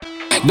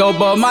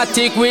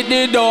Dub-o-matic with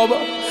the dub.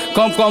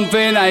 Come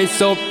fi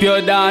nice up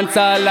your dance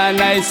hall and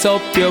nice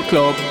up your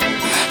club.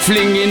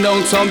 Flinging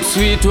down some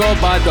sweet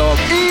rubber dub.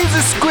 Easy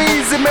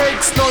squeeze, it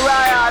makes no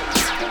riot.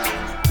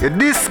 You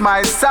diss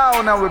my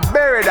sound and we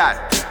bury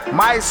that.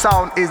 My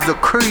sound is the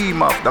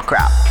cream of the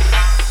crop.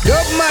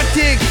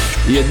 Dubmatic.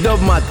 Yeah,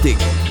 Dubmatic,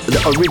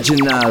 the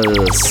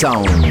original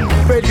sound.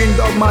 Spreading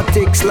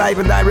Dubmatics live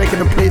and direct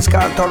in a place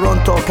called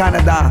Toronto,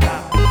 Canada.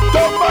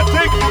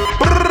 Dubmatic,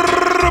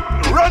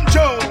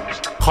 Rancho.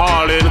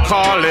 Calling,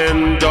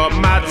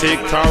 Dubmatic,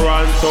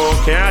 Toronto,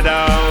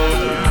 Canada.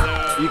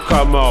 You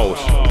come out.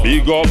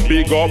 Big up,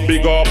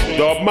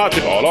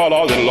 Dubmatic, la.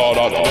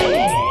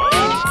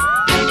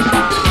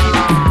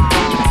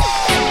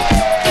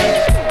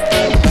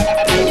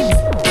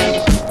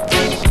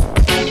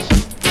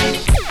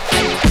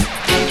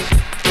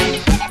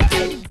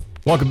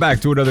 Welcome back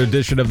to another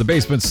edition of the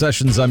Basement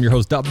Sessions. I'm your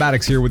host,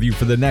 Dubmatix, here with you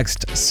for the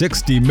next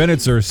 60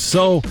 minutes or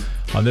so.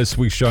 On this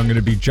week's show, I'm going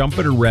to be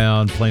jumping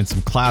around, playing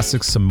some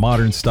classics, some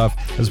modern stuff,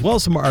 as well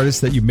as some artists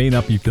that you may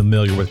not be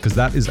familiar with, because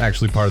that is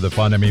actually part of the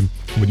fun. I mean,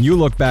 when you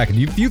look back and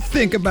if you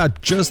think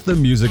about just the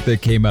music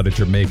that came out of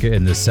Jamaica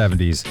in the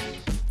 70s,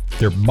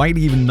 there might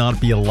even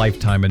not be a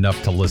lifetime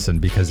enough to listen,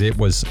 because it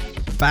was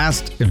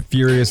fast and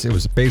furious. It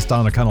was based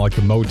on a kind of like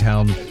the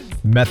Motown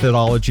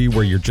methodology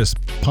where you're just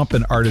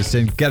pumping artists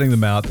in, getting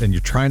them out, and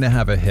you're trying to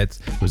have a hit.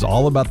 It was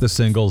all about the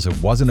singles. It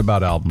wasn't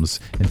about albums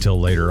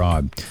until later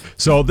on.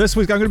 So this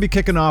week I'm going to be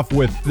kicking off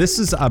with, this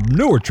is a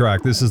newer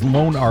track. This is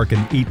Lone Ark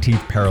and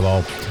 18th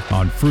Parallel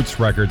on Fruits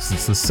Records.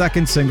 It's the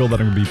second single that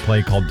I'm going to be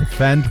playing, called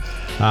Defend.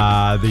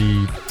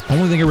 The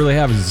only thing I really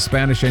have is a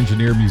Spanish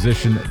engineer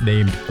musician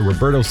named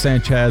Roberto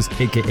Sanchez,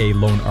 aka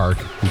Lone Ark,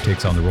 who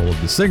takes on the role of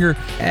the singer,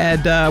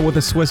 and with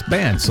a Swiss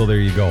band. So there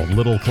you go,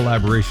 little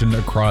collaboration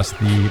across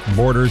the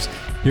borders.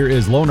 Here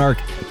is Lone Ark,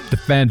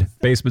 Defend.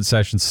 Basement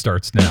Sessions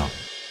starts now.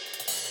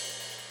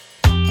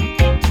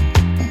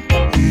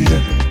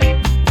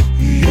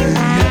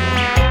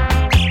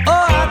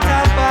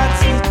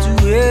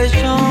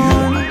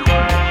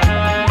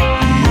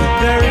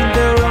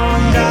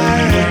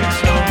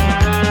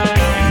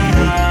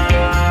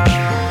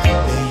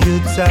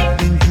 Have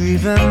been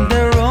driven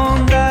their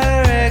own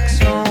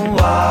direction.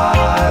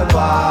 Why?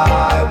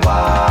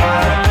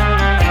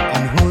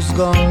 And who's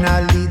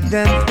gonna lead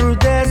them through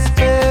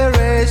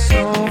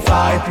desperation?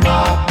 Fight,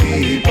 my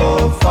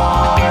people,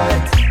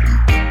 fight.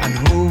 And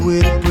who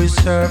will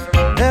preserve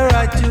the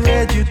right to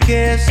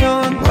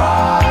education?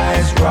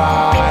 Rise.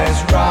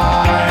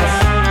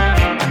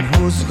 And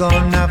who's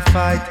gonna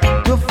fight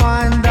to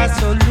find a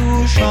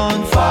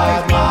solution?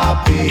 Fight,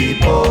 my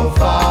people,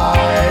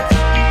 fight.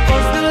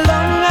 'Cause the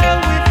longer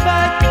we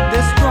fight,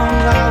 the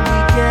stronger we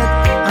get,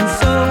 and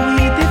so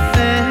we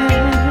defend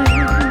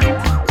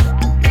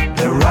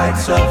the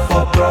rights of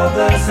our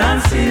brothers and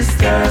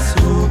sisters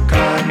who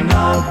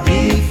cannot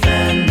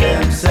defend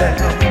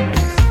themselves.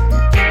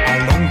 A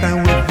long time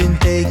we've been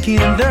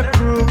taking the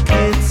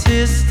crooked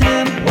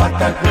system. What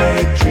a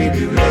great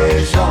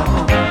tribulation.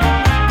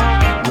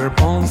 We're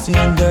bones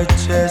in their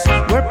chest,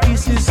 we're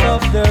pieces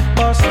of their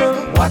puzzle.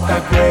 What a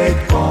great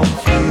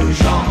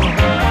confusion.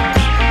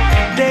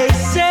 They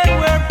say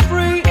we're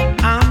free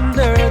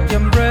under the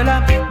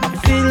umbrella. I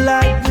feel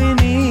like we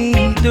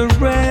need the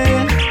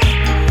rain.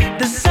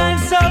 The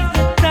signs of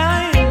the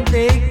time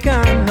they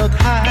cannot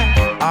hide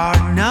are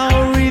now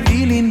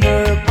revealing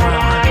their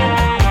crime.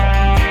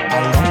 A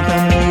long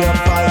time we are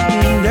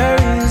fighting their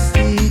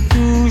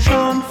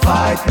institution.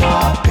 Fight,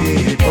 my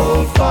people,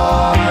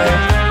 fight.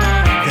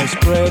 They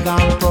spread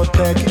and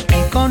protect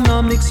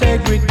economic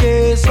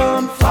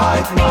segregation.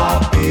 Fight, my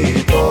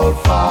people,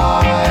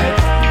 fight.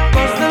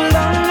 'Cause the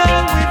longer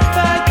we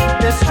fight,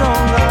 the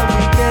stronger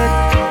we get,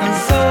 and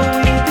so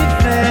we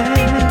defend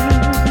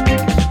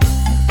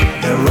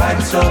the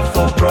rights of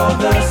our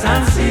brothers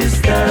and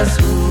sisters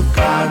who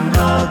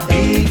cannot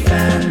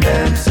defend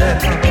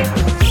themselves.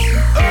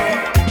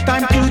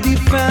 Time to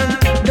defend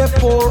the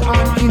poor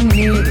and in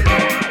need.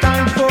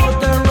 Time for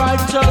the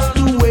righteous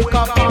to wake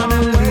up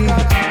and lead.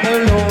 A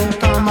long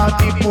time our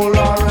people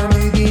are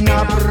needing a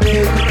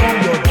break from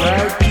your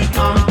dirty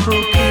and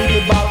crooked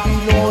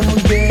Babylon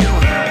game.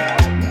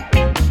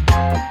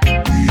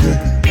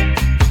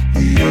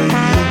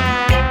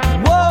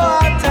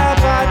 What a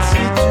bad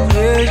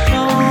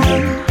situation.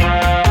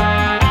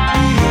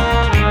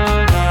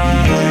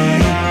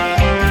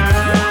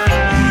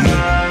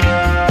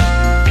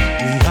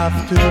 We have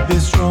to be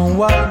strong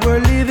while we're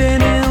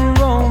living in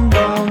Rome.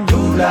 Don't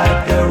do like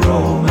the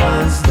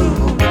Romans do.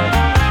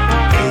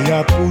 They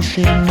are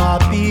pushing my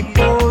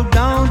people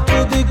down to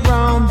the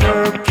ground.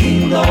 Their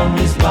kingdom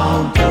is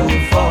bound to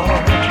fall.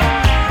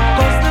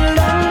 'Cause the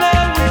longer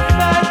we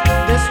fight,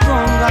 the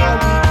stronger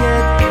we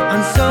get,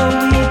 and so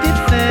we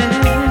defend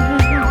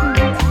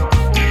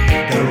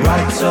the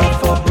rights of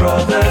our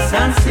brothers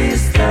and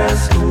sisters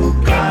who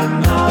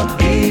cannot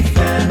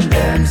defend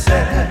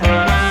themselves.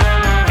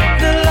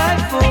 The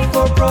life of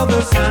our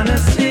brothers and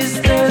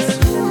sisters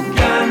who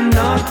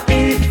cannot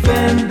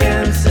defend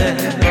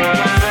themselves.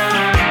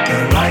 The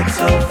rights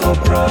of our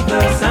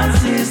brothers and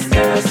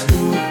sisters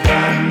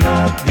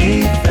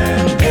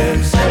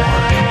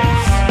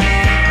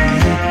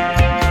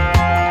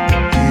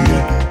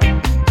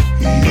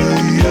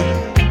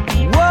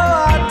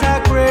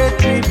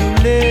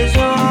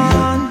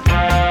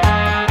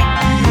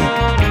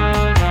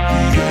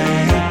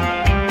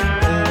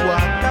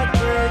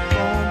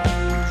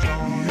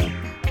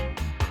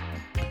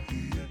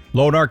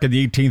Lone Ark in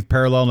the 18th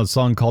Parallel and a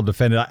song called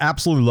Defended. I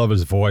absolutely love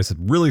his voice.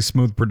 Really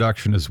smooth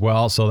production as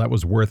well, so that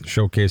was worth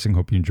showcasing.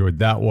 Hope you enjoyed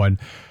that one.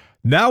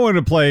 Now I'm going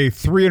to play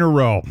 3 in a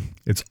row.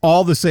 It's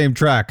all the same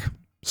track,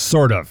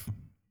 sort of.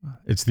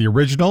 It's the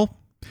original,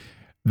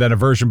 then a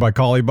version by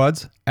Collie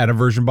Buddz, and a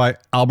version by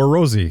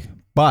Alborosie.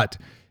 But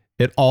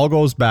it all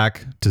goes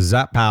back to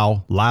Zap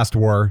Pow, Last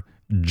War,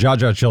 Jah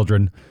Jah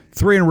Children.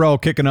 3 in a row,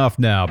 kicking off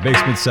now.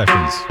 Basement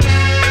Sessions.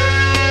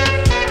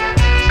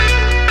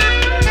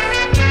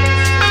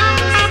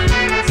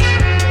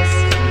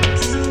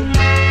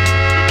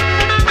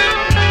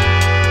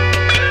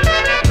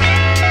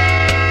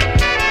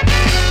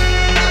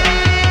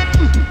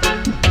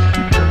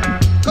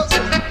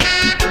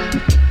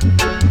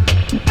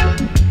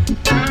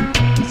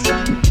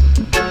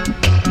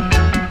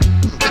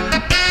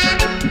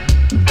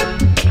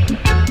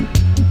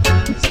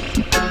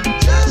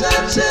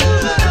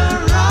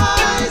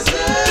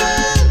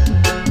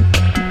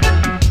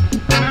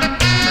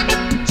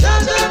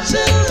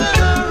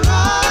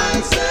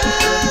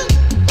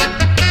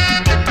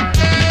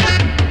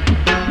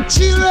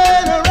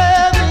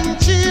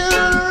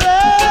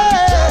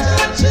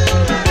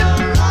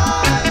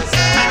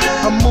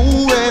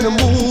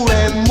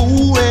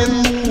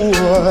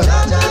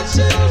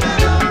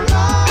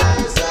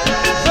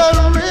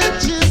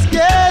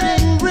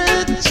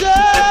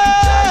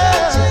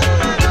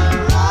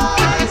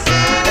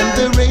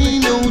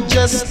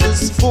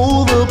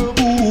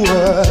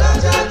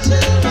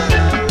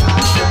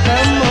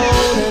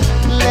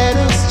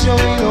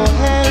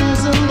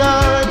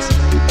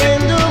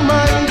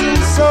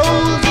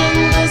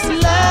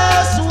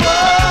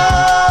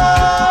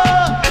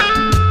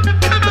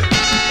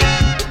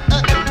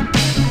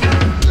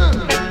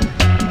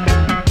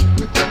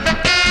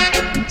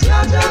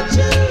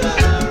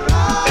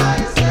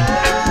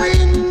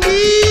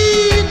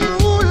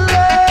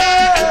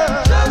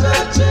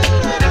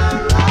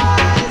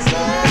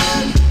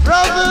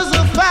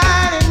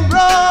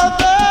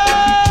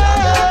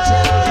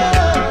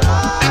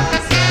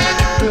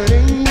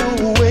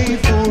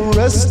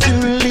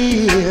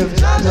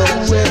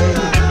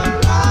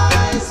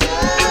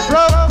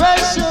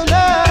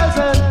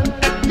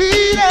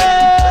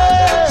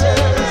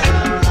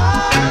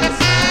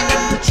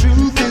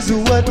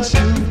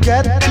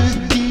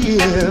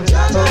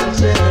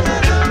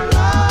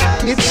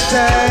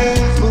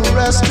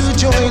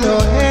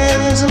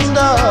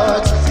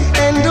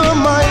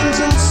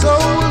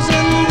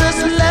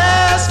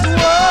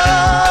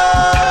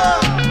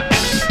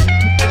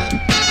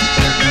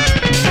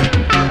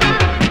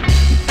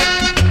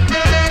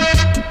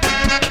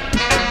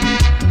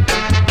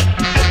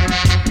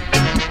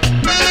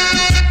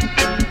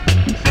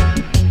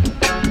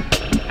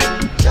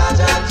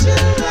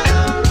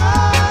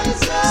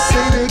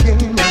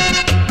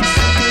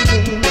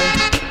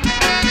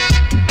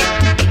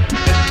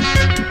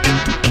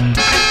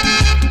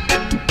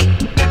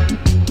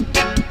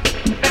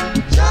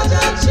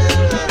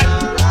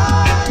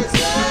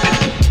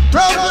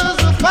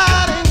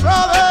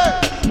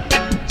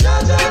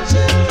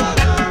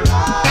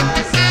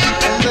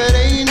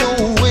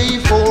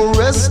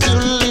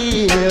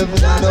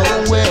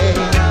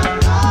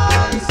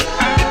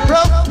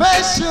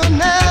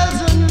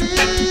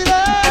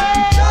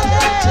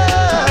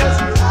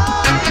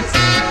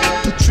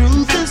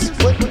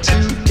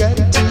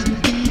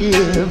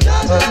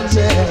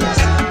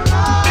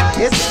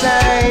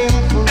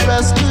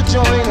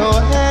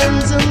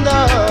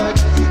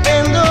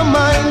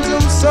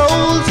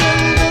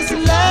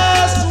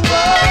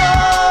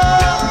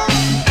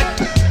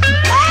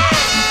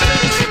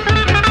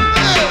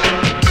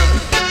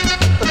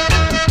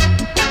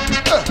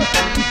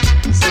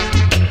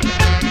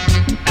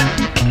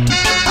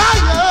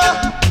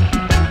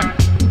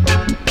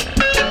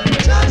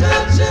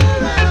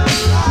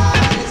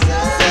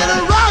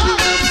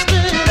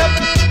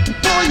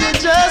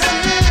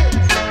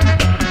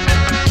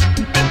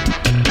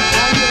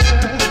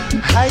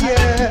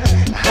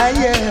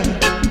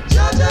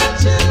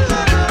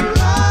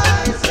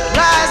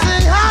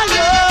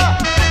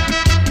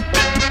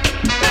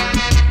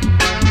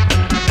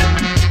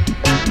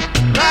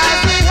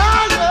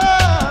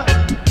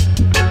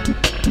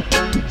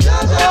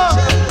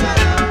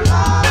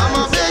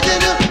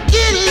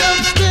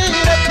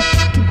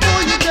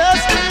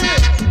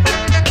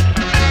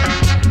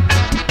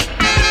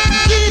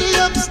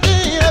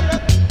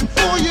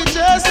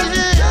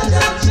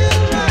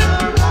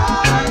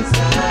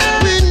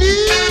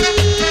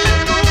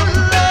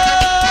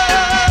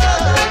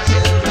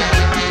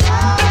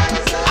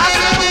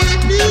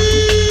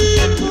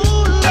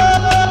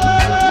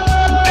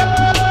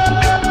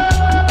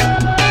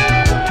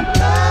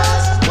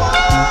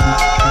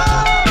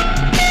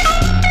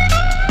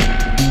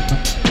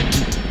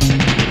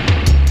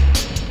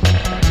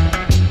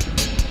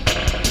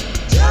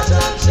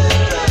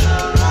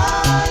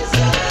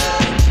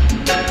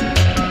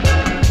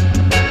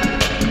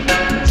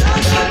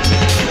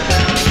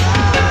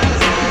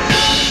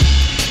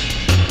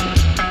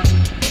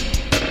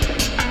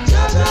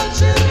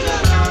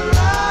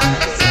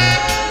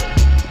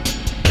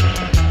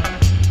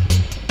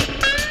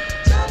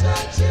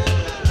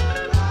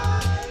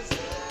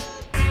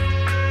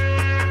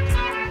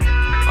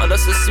 Oh,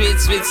 that's a sweet,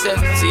 sweet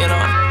sense, you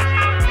know.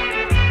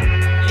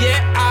 Yeah,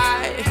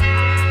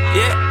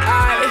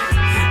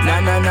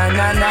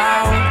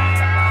 now.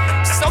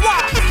 So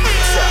what?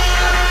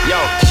 Yo,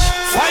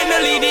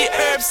 finally the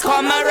herbs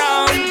come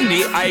around.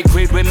 The high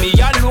grade when me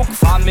a look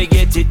for me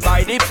get it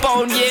by the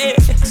pound, yeah.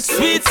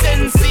 Sweet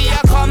sensei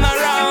a come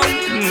around.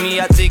 Me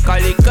a take a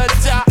little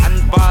jar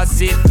and pass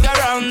it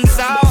around.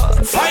 So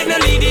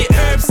finally the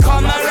herbs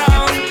come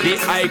around. The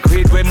high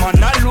grade when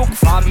man a look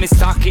for me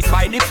stock it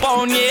by the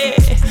pound, yeah.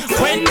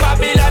 When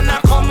Babylon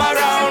a come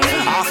around,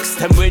 ask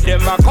them where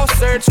them a go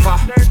search for.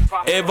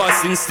 Ever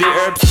since the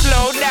herbs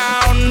slow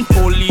down,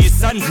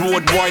 police and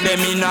road boy them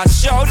in a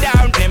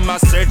showdown. Them a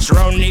search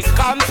round the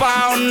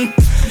compound.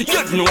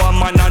 You know a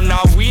man and a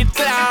weed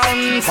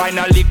clown. Find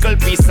a little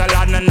piece of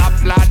land and a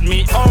plant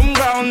me home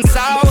ground.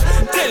 So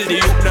tell the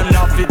youth them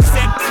not fit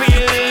set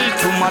feel.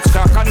 Too much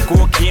crack and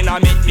cocaine I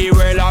make the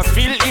world a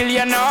feel ill,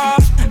 you know.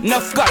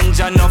 Enough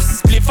ganja, enough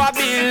spliff a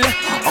bill.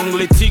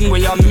 Only thing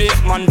where you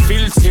make man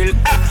feel still.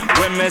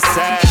 When me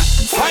say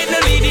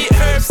finally the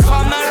herbs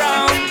come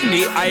around.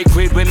 The high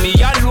grade when me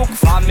a look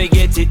for me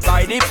get it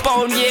by the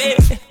pound, yeah.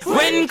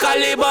 When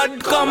Calibut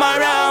come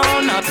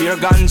around, up your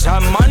ganja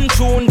man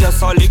tune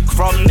just a lick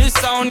from the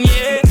sound,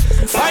 yeah.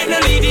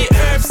 Finally the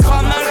herbs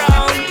come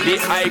around. The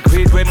high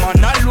grade when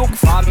man a look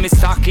for me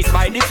stock it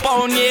by the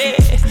pound, yeah.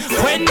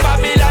 When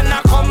Babylon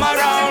a come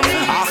around,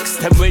 ask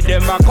them where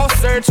them a go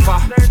search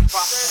for.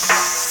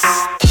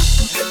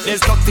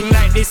 There's nothing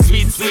like this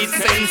sweet, sweet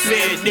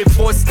sensei. The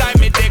first time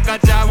me take a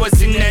job was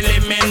in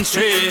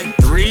elementary.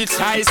 Reach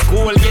high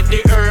school, get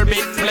the herb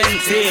it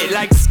plenty.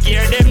 Like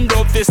scare them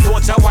dope, this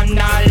watch a one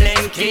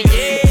lanky,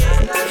 yeah.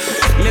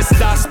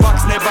 Mr.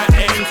 Spock's never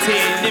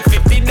empty. The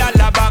 $50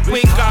 bag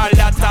we call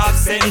that half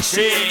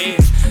century.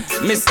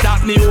 Me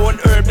start me own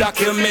herb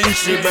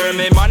documentary. Burn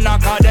me man I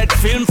call that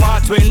film for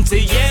 20,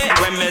 yeah.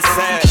 When me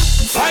say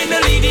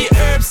finally the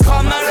herbs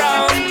come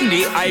around.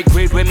 The high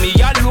grade when me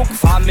a look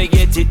for me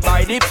get it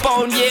by the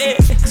pound, yeah.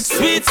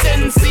 Sweet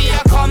sensei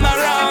a come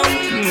around.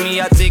 Me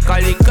a take a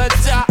little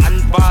jar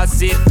and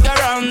pass it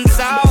around.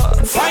 So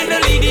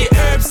finally the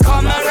herbs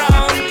come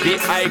around. The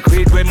high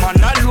grade when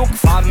man a look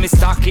for me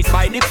stock it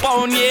by the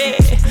pound, yeah.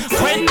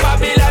 When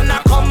Babylon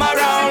a come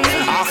around,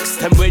 ask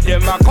them where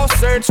them a go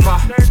search for.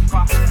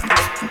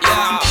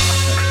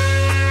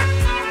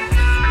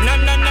 Yeah. No.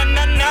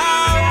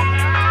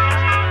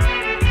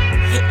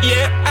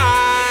 Yeah,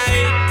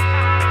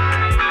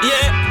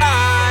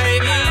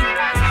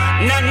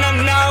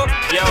 no.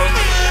 Yo,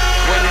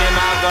 when them a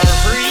go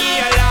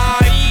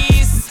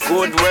realize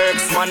good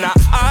works man a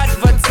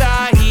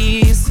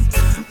advertise.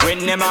 When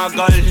them a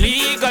go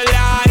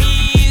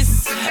legalize,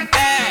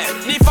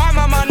 the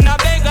farmer man a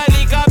beg a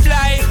liquor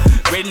fly.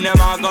 When them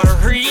a go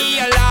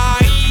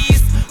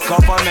realize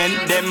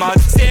government them a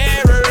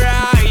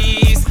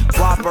terrorize.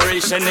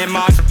 Cooperation them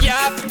a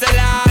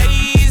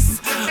capitalize.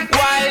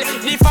 While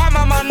the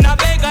farmer man a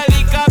beg a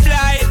liquor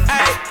fly.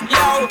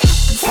 Yo,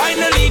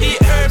 finally the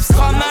herbs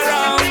come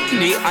around.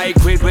 The high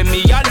grade when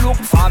me a look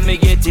for me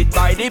get it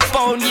by the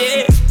pound,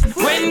 yeah.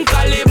 When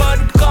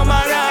Calibut come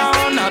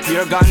around, up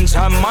your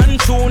ganja man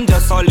tune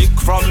just a lick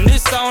from the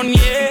sound,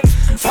 yeah.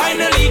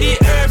 Finally the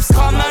herbs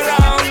come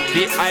around.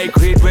 The high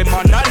grade when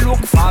man a look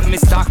for me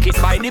stock it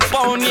by the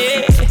pound,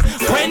 yeah.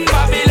 When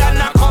Babylon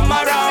a come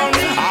around,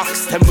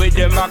 ask them where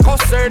them a go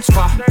search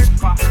for.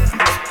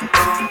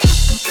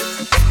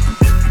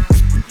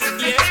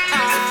 Yeah,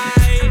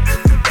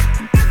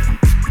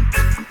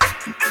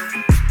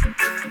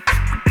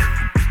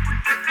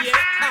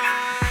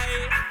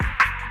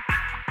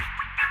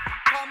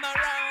 come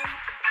around.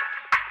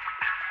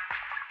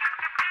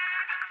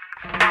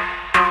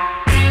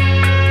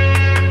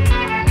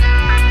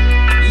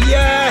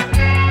 Yeah,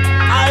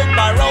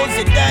 Alba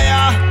Rosie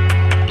there.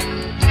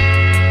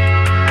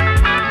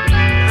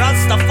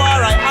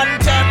 Rastafari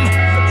anthem.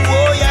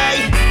 Oh yeah,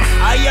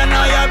 I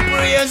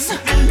praise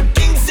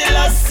King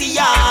Selassie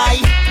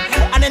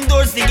and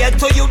endorse the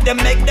ghetto youth. Them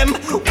make them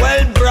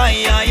well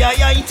bright.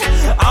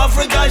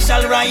 Africa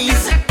shall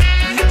rise.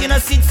 You know,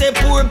 sit say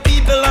poor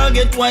people I'll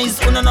get wise.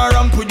 Una no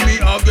ramp with me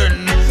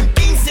again.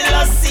 King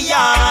Selassie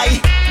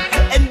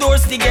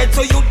endorse the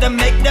ghetto youth. Them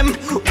make them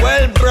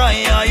well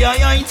bright.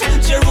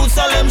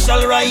 Jerusalem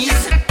shall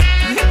rise.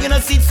 You know,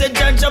 sit say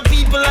judge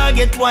people I'll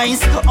get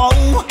wise.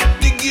 Oh,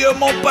 the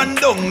game up and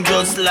down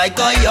just like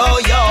a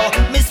yo-yo.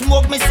 Me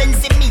smoke me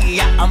sense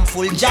me, I'm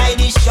full jai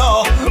the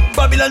show.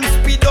 Babylon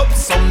speed up,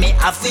 so me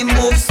have to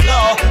move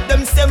slow.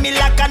 Them say me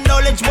lack a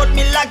knowledge, but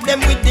me lack them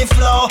with the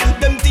flow.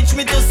 Them teach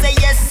me to say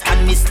yes,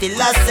 and me still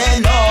a say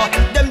no.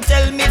 Them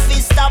tell me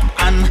fi stop,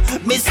 and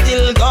me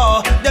still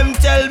go. Them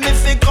tell me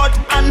fi cut,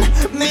 and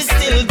me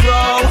still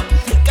grow.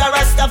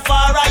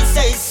 Rastafari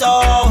say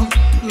so.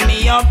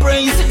 Me a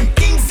praise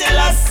King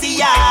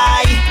Selassie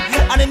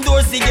and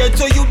endorse the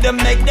ghetto youth. Them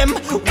make them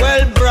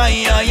well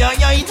bright.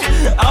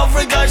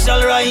 Africa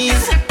shall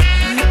rise.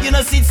 You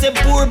know, see say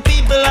poor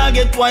people I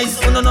get wise.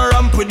 No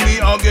ramp with me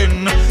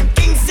again.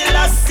 King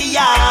Selassie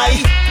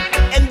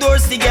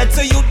Endorse the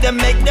ghetto youth, them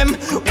make them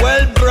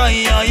well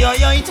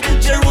bright.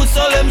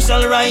 Jerusalem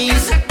shall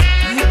rise.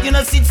 You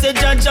know, sit say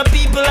Jaja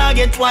people I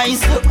get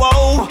wise.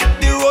 Wow,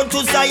 the road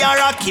to Zion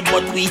rocky,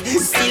 but we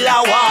still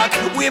a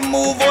walk. We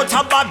move out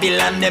of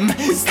Babylon, them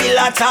still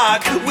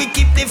attack. We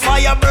keep the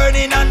fire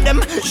burning on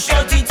them,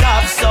 shut it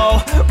off, so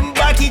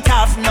back it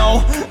off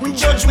now.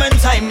 Judgment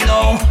time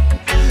now.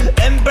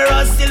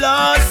 Emperor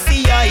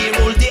Selassie, I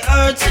rule the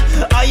earth.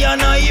 I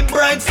and I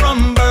bright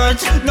from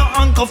birth. No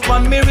handcuff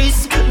on me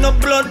wrist, no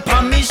blood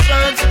on me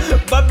shirt.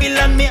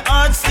 Babylon, me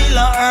heart still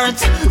a hurt.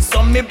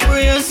 So me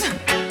praise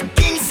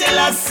King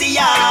Selassie,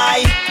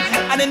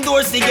 and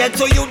endorse the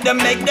ghetto youth, them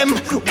make them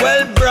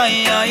well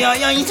bright.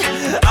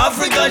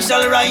 Africa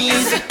shall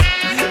rise.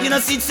 You know,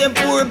 sit say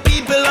poor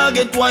people I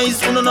get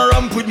wise. You know,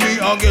 ramp with me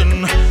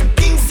again.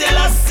 King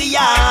Selassie,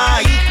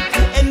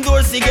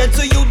 endorse the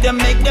ghetto youth, them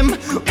make them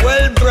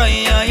well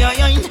bright.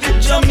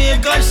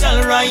 Jamaica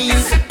shall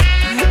rise.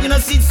 You know,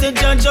 sit say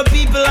Jaja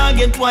people I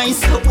get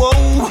wise.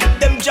 Whoa,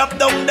 them drop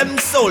down them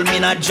soul, me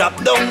not drop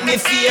down me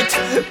fate.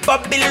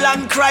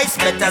 Babylon Christ,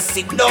 better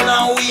sit down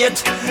and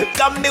wait.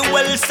 Got me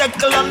well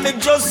settled and me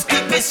just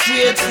keep it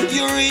straight.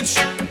 You reach,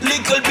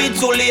 little bit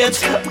too late.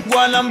 Go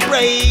on and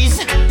praise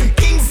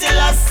King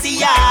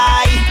Selassie,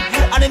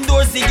 and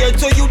endorse the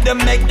ghetto youth, them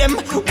make them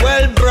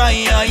well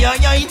bright.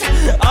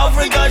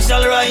 Africa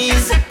shall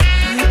rise.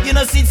 You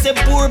know, sit say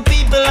poor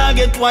people I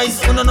get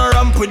wise. You know, no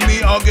ramp with me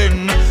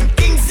again.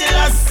 King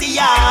Selassie,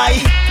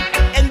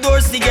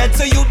 endorse the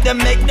ghetto youth, them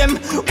make them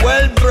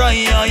well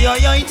bright.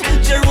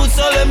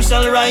 Jerusalem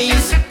shall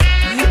rise.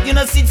 You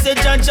know, sit say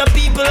Jaja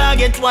people I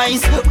get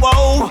wise.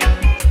 Wow.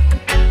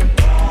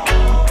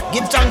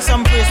 Give thanks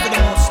and praise to the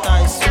Most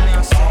High. So me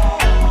I say.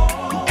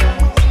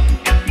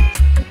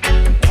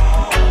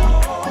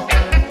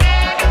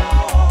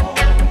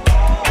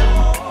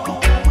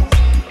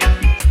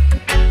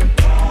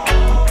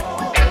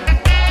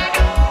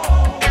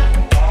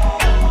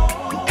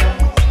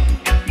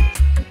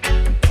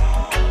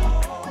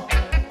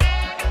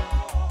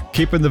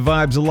 Keeping the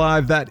vibes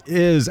alive, that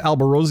is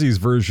Albarosi's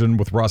version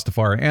with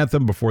Rastafari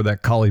Anthem. Before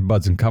that, Collie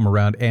Buddz and Come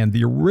Around, and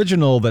the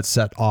original that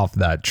set off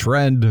that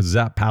trend,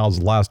 Zap Pal's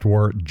Last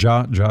War,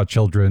 Jah Jah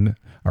Children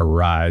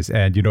Arise.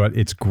 And you know what?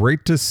 It's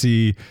great to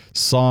see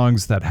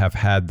songs that have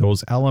had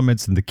those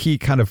elements and the key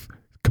kind of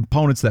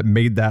components that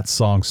made that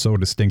song so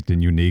distinct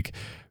and unique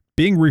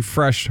being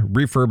refreshed,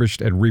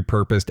 refurbished, and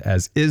repurposed,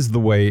 as is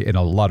the way in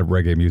a lot of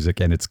reggae music.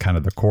 And it's kind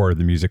of the core of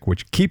the music,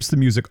 which keeps the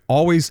music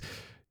always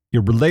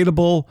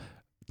relatable,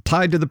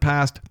 tied to the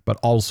past, but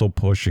also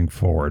pushing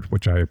forward,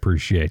 which I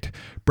appreciate.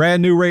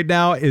 Brand new right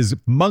now is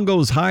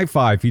Mungo's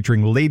Hi-Fi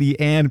featuring Lady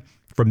Anne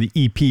from the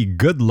EP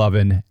Good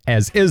Lovin',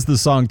 as is the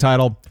song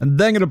title. And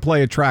then going to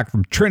play a track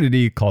from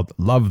Trinity called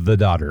Love the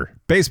Daughter.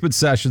 Basement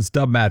Sessions,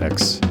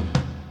 Dubmatix.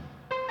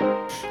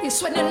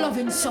 It's when you're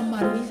loving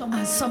somebody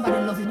and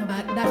somebody loving you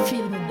back, that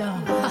feel me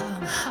down.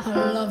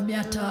 I love me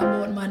at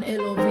about man,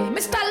 LOV.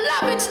 Mr.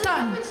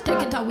 Livingston,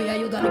 take it away,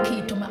 you got a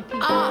key to my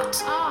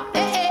heart.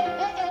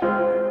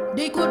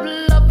 The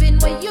good loving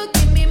when you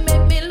give me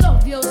make me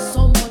love you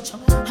so much.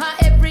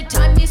 Every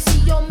time you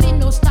see you, me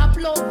no stop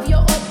love you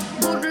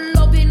up. Good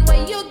loving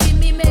when you give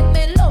me make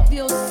me love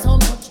you so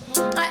much.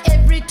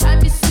 Every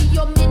time you see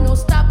you, me no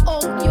stop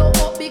hug you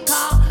up,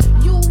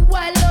 because you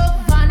I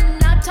love and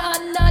not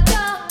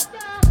another.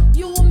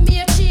 You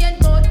may change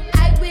but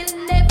I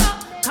will never.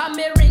 Come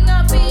me ring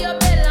up for your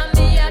bell and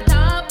me a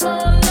tap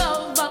on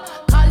love.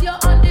 Call you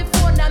on the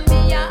phone and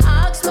me a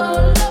ask for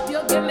love.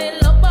 You give me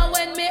love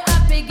when me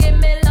happy, give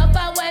me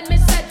love when me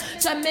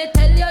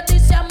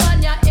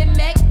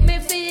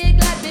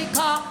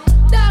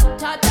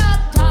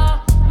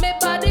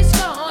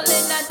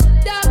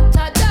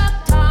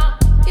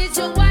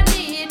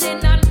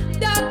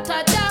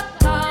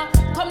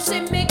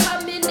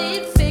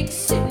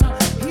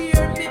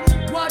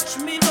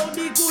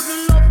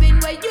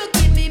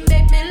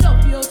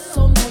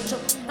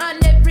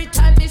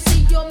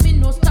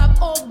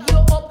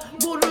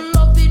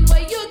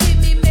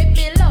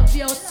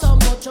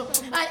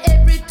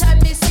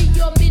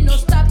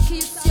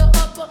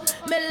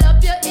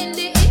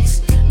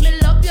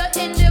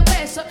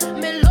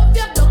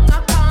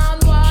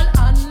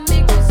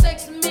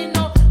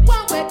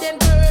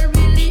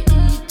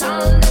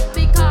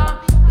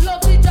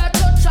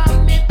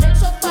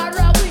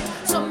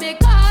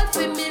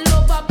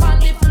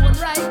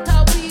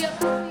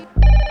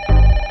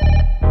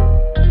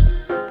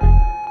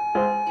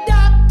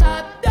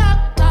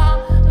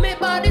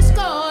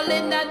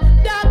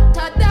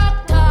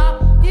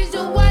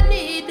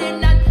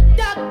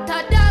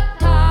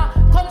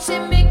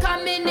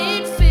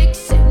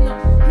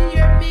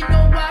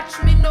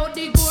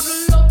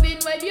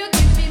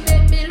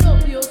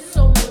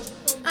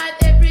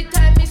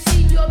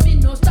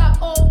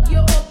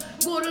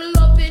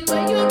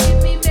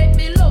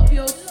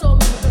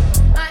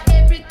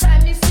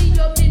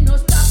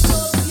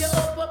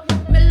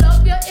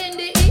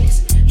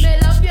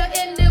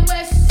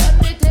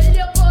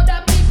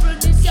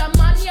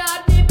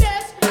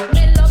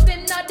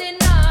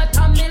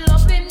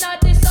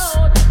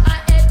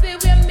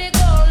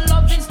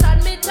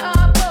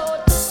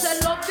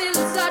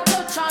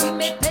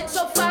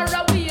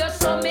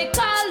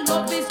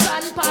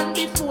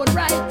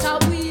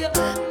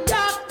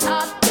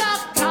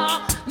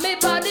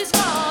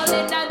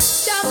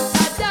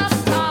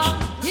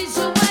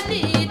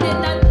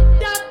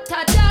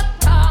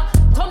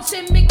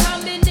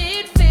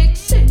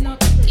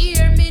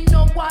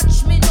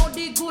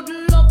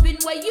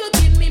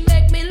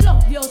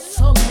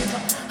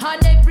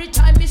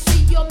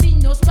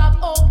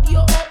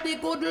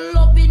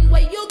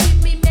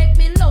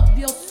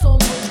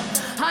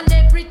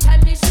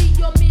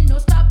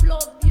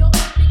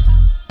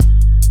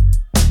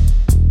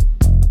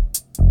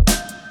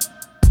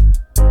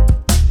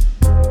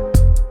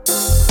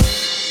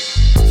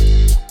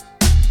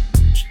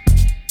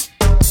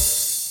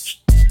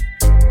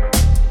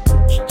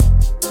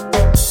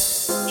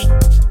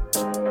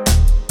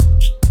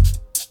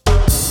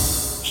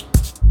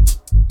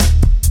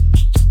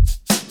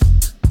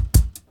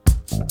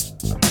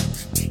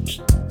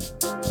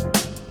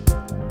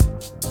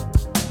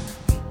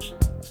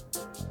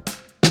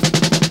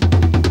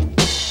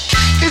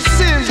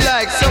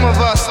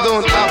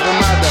don't have a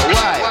mother.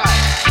 Why?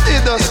 They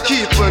just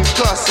keep on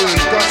cussing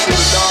the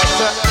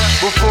daughter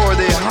before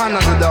they honor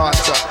the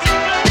daughter.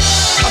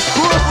 Of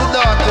course the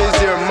daughter is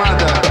your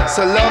mother,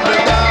 so love the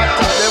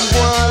daughter. Them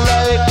one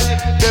like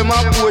them a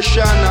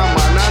push on a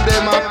man and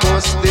them a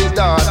cuss the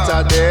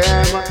daughter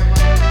them.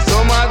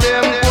 Some of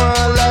them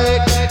one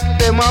like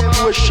them a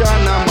push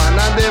on a man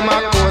and them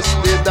a cuss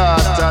the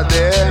daughter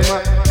them.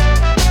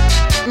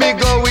 Me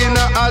go in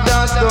a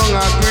dance down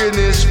a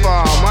Greenish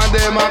farm and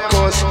them a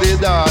cuss the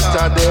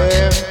daughter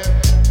them.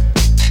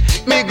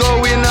 Me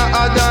go in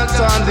a dance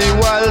on the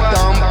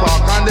Walton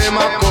Park and them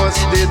a cuss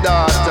the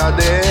daughter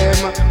them.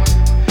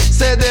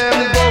 Say them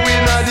go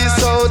in a the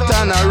south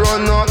and a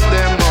run up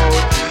them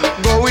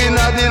out. Go in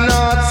a the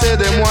north, say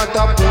them want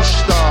a push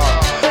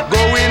start.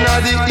 Go in a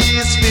the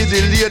east for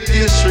the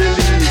latest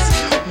release.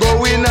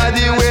 Go in a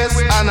the west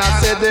and I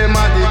say them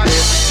a the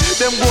best.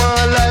 Them go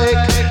on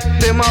like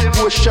them a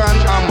push and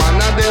a man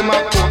and them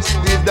a cuss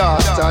the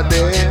daughter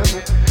them.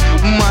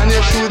 Man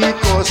you shouldn't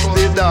cuss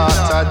the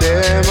daughter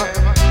them.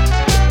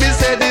 Me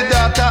say the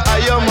daughter are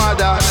your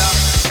mother,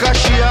 cause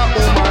she a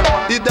woman.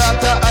 The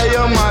daughter are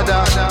your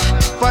mother,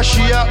 for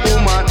she a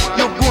woman.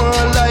 You go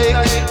on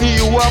like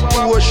you a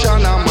push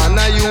and a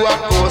man and you a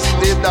cuss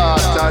the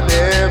daughter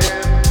them.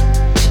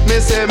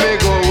 Me say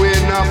me go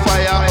in a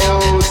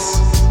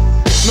firehouse,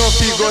 no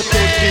fi go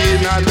take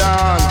in a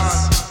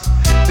dance.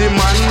 The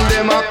man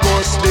them a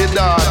cuss the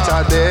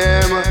daughter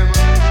them.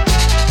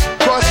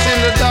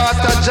 Cussing the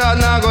daughter, Jah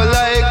nah go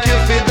like you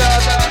for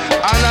that.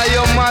 And I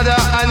your mother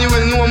and you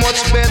will know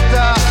much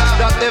better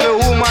that every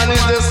woman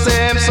is the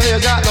same, so you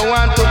got no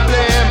one to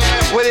blame.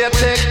 Whether you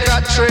take a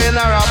train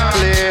or a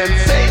plane,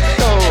 say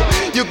so.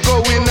 You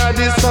go in at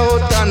the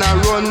south and I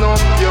run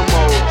up your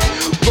mouth.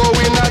 Go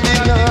in at the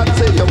north,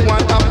 say you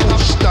want a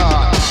push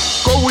start.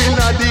 Go in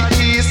at the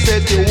east,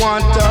 say you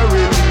want a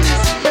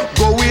release.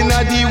 Go in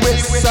at the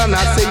west and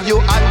I say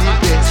you are the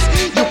best.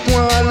 You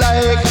want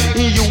like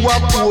you a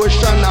push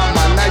and a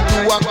man and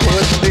you a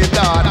push the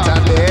daughter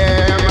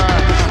them.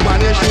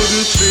 Man you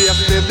shouldn't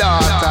trace the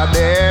daughter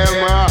them,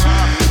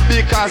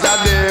 because of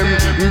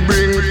them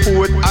bring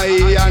food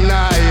I and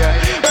I.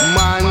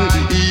 Man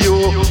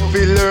you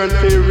feel learn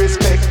to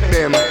respect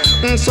them.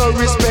 So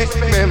respect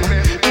them,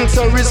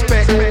 so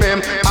respect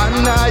them.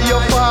 Honor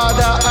your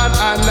father and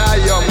honor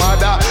your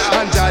mother,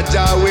 and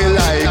Jaja will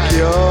like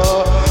you.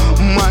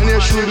 Man,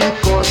 you shouldn't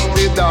cuss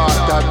the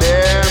daughter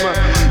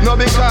them. No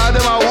because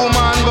them a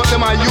woman, but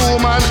them a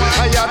human.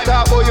 And you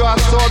talk about you a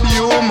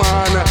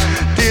subhuman.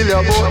 Tell you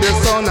about the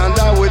sun and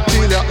that will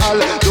tell you all.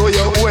 Though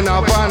you own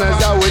a van and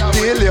that will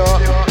tell you.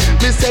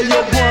 Me say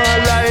you go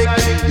like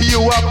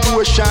you a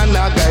portion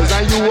of guys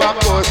and you a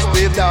cuss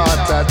the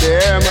daughter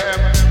them.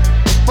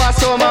 For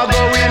some a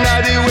go in a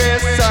the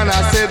west and I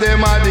say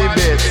them a the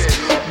best.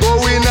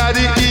 Go in a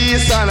the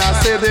east and I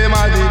say them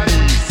a the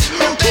beast.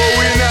 Go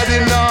in at the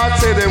north,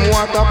 say them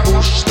want a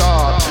push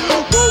start.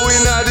 Go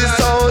in at the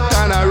south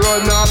and I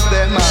run up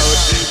them out.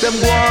 Them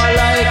go on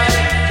like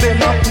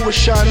them a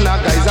push on the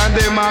guys and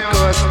them a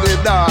cuss the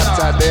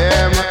daughter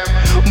them.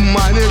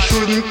 Man you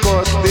shouldn't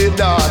cuss the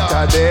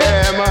daughter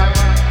them,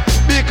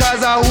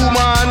 because a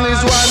woman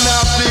is one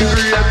of the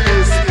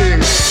greatest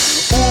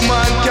things.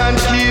 Woman can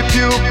keep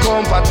you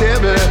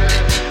comfortable.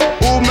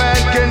 Woman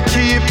can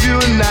keep you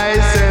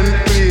nice and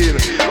clean.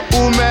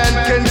 Woman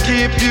can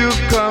keep you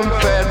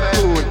comfort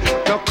food.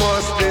 No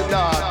cost the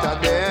daughter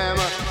them.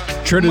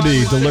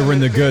 Trinity delivering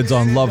the goods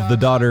on Love the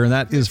Daughter, and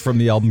that is from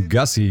the album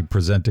Gussie,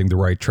 presenting the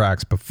right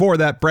tracks. Before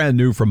that, brand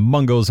new from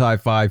Mungo's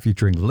Hi-Fi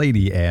featuring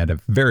Lady Ann, a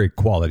very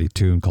quality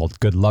tune called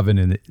Good Lovin',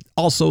 and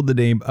also the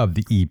name of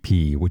the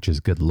EP, which is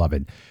Good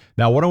Lovin'.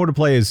 Now, what I want to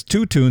play is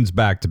two tunes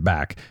back to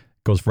back.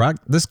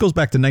 This goes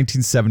back to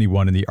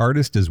 1971, and the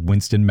artist is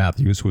Winston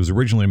Matthews, who was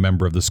originally a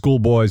member of the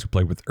Schoolboys, who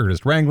played with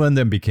Ernest Ranglin,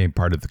 then became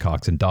part of the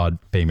Cox and Dodd,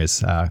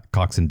 famous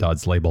Cox and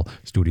Dodd's label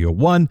Studio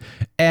One,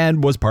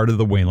 and was part of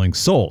the Wailing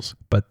Souls.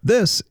 But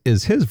this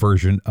is his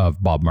version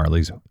of Bob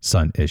Marley's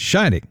Sun is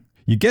Shining.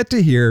 You get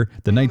to hear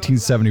the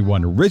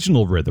 1971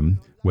 original rhythm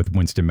with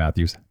Winston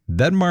Matthews,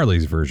 then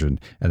Marley's version,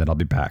 and then I'll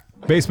be back.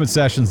 Basement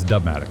Sessions,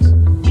 Dubmatics.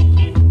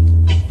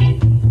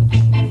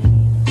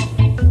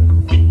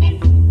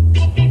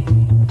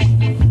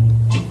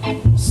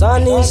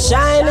 Sun is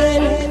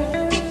shining,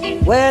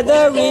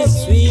 weather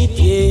is sweet,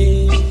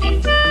 yeah.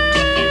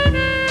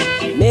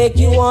 Make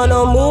you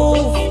wanna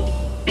move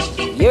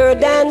your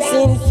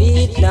dancing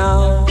feet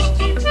now.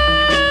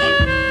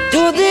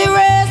 To the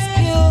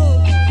rescue,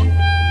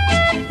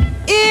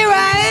 here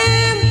I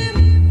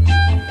am,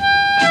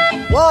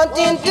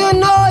 wanting to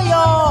know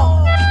you.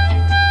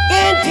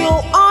 Can't you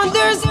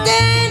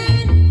understand?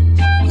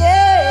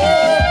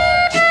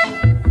 Yeah.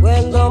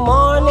 When the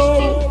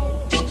morning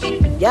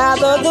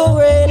gather the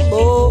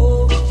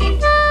rainbow,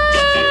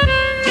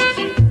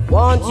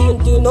 want you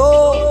to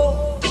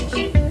know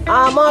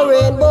I'm a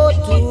rainbow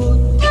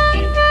too.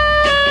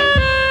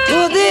 To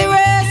the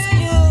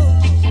rescue,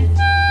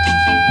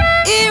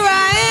 here I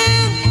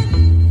am.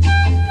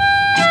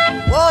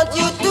 Want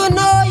you to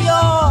know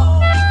you.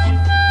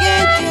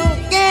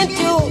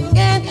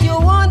 Can't you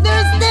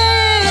understand?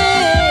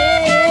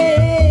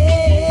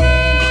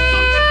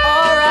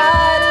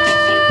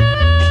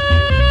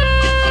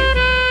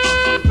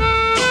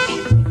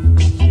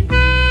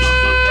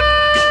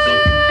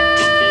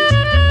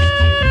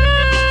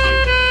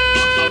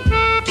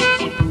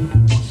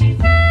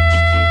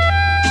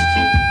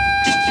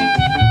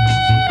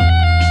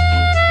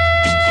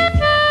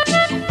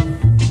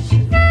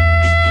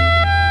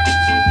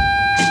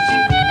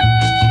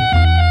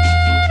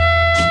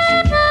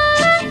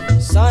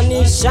 sun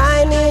is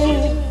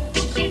shining,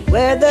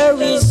 weather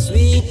is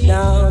sweet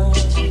now.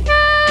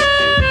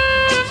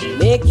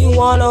 Make you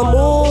wanna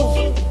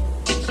move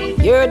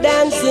your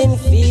dancing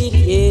feet,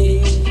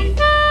 yeah.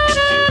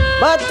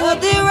 But to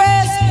the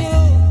rescue,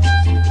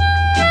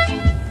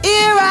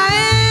 here I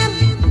am.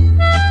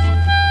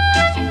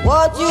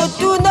 Want you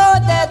to know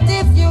that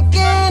if you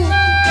can,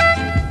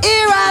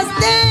 here I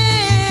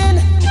stand.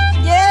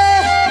 Yeah,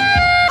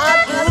 I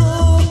do.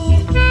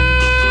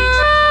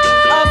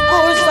 Of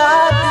course I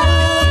do.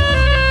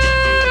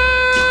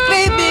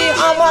 Baby,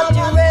 I'm at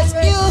your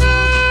rescue.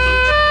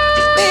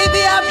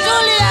 Baby, I'm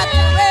truly at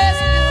your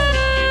rescue.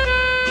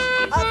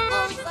 Of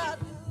course I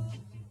do.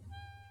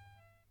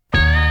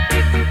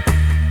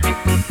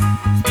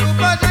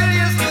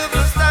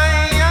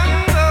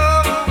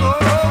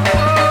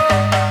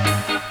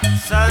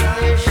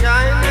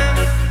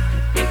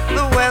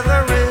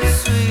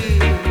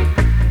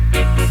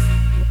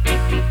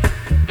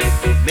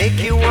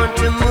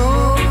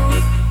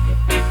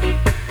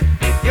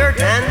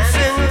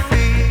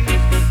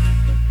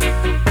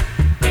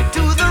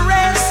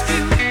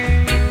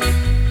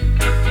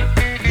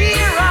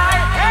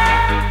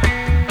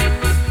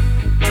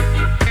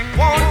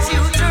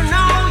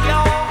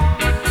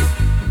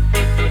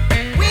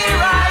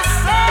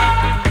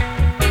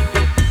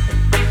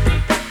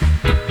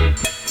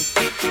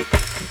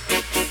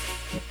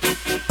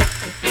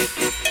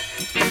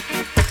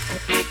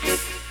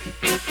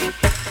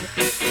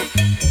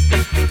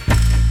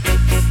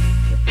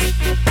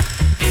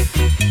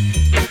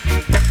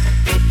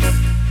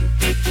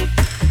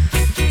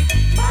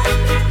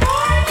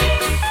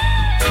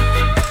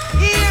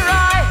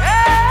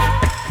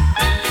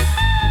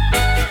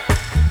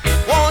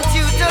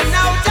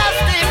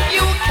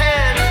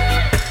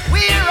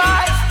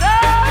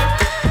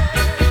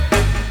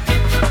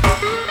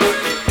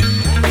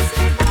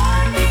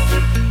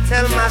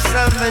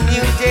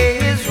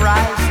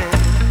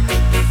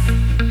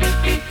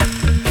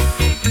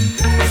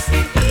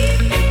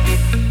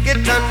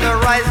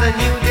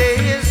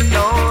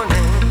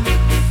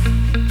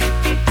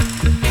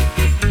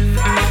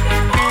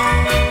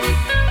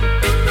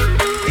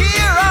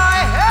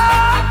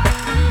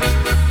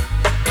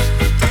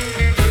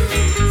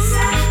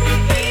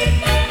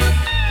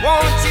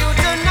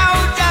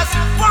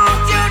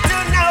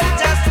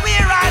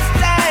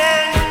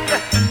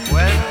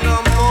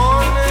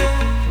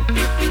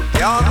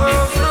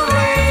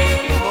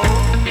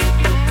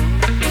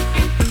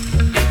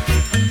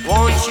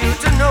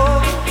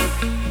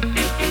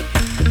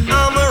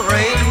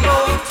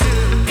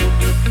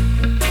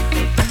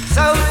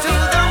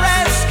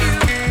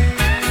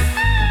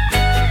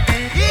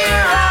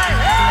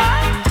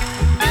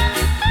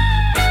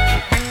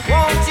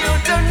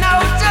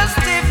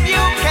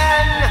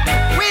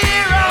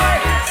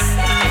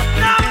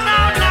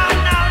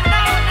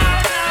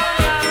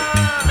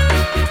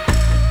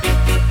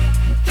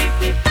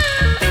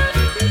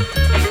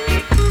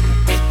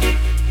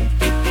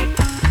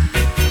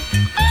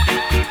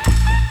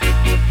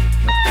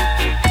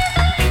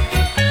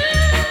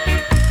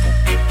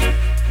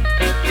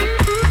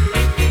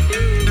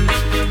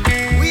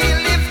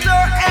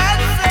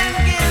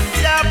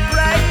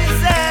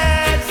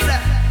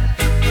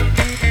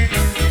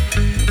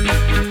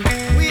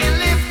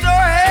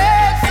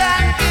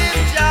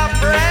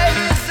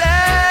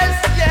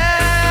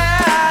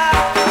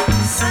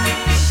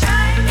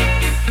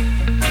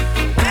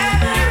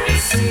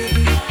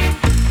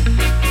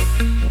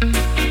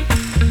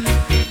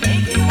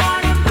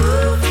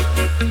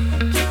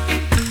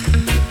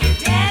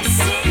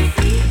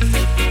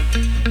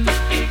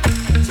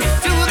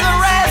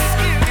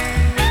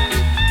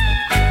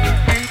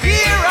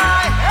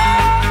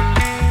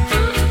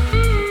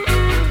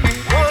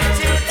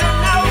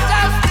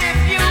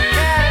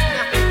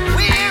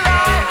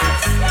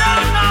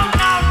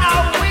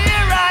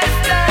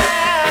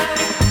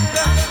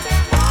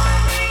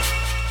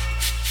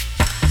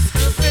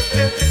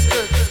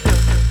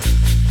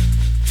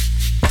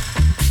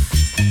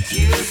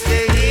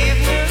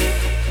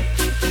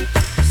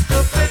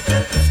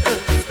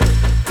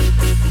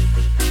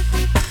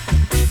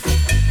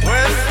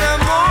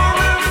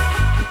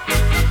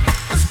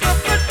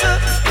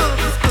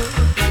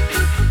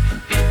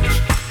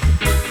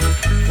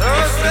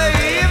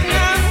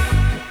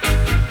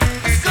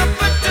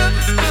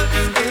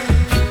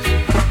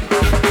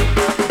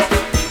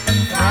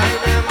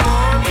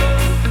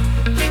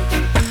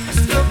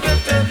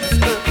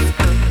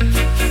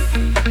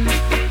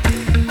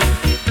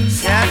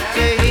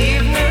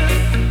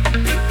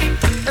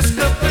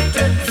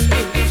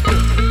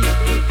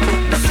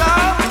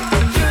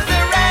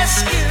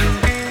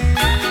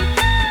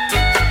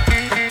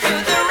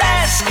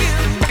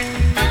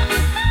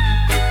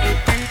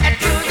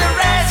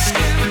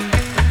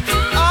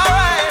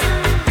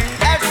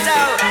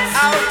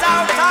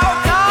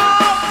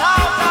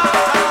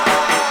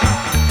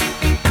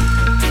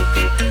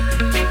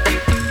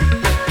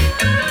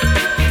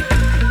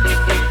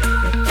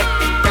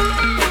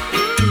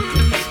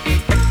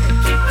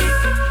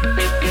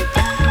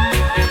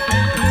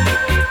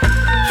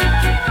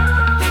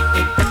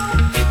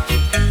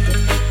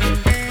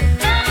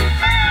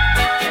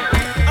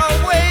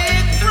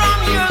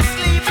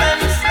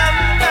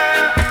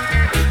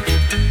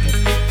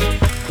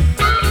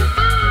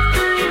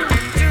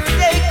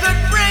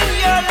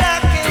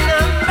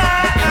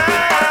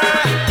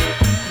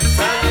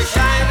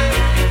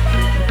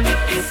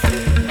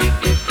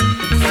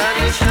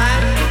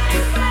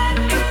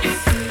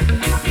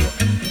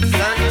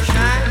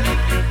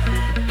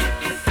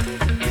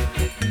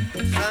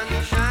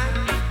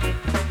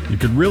 You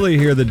could really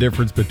hear the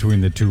difference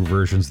between the two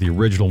versions. The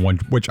original one,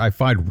 which I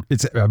find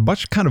it's a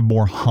much kind of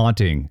more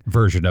haunting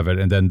version of it,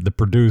 and then the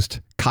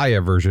produced Kaya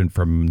version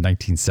from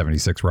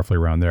 1976, roughly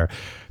around there.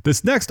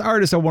 This next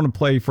artist I want to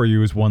play for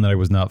you is one that I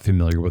was not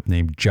familiar with,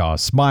 named Jaw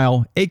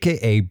Smile,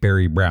 aka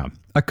Barry Brown.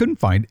 I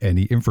couldn't find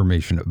any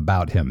information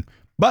about him,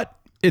 but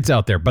it's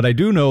out there. But I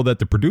do know that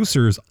the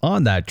producers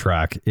on that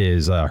track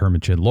is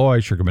Herman Chin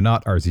Loy, Sugar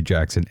Minott, RZ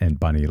Jackson, and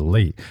Bunny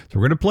Lee. So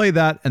we're going to play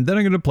that, and then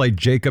I'm going to play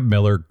Jacob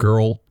Miller,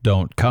 Girl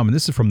Don't Come. And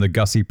this is from the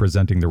Gussie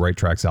Presenting the Right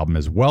Tracks album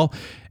as well.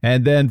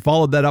 And then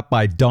followed that up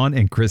by Dawn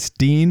and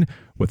Christine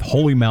with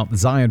Holy Mount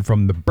Zion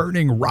from the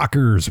Burning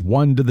Rockers,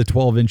 1 to the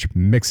 12-inch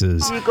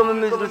mixes. Here come a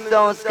musical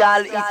sound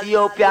called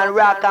Ethiopian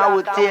Rock, I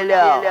would tell you.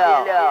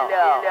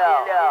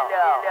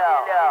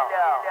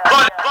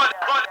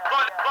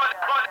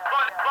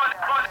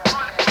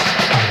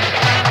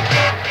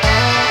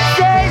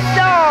 Say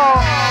so,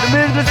 the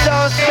musical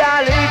sound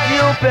called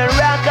Ethiopian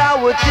Rock,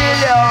 I would tell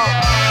you.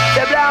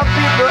 The black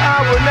people,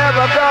 I will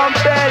never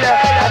compel you.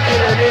 I tell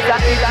you this a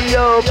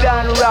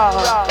Ethiopian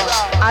rock.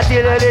 I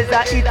tell you this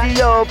a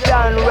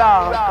Ethiopian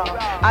rock.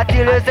 I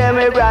tell you say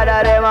my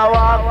brother them a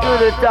walk to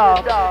the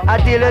top. I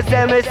tell you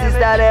say my sister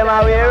them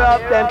a wear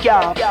up them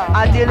cap.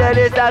 I tell you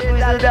this a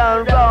Crystal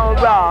Down Brown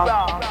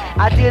rock.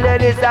 I tell you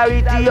this a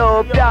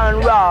Ethiopian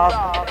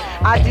rock.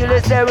 I tell you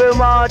say we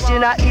march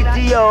in a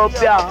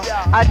Ethiopia.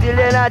 I tell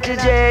you not to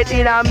jet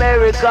in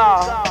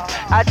America.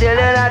 I tell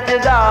you not to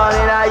go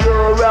in a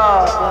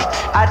Europe.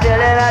 I tell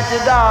you not to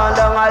go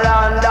down a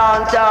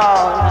London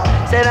town.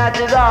 Say not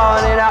to go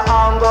in a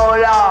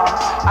Angola.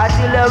 I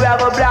tell you we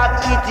have a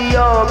black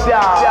Ethiopia.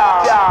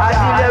 I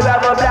tell you we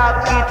have a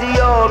black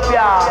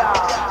Ethiopia.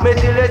 Me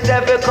tell you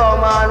say we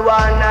come on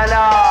one and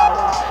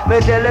all.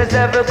 Me tell you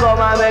say we come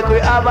and make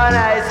we have a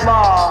nice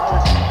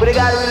ball. But they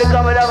gotta really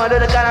come down and do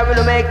the kind of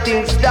really make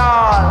things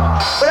stall.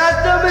 But I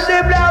still me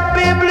say black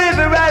people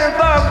living right in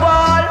for a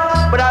fall.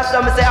 But I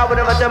still me say I would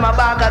never turn my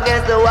back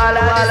against the wall.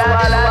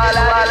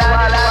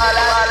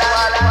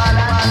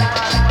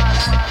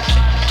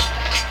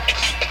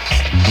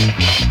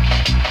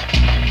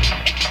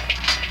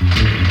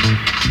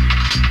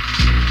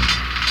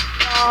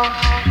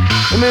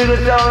 The middle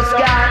sound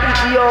scan,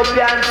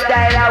 Ethiopian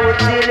style, I would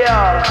tell you.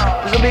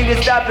 There's a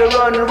biggest stop you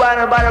run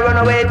about a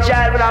runaway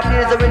child, but I feel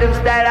it's a rhythm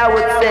style, I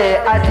would say.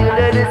 I tell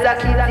you this a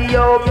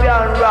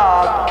Ethiopian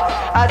rock.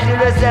 I tell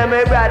you say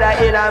my brother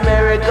in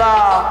America.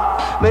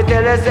 Me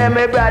tell you say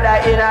my brother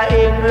in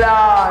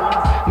England.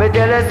 Me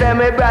tell you say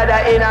my brother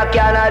in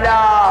Canada.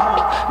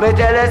 Me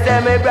tell you say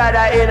my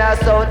brother in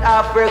South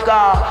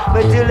Africa.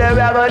 Me tell you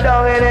we go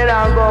down in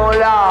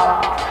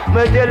Angola.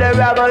 Me tell you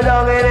we go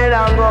down in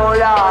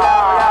Angola.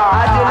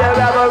 I tell you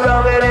we go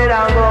round in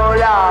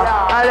Angola.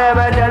 And then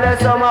me tell you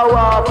some a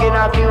walk in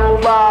a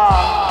Cuba.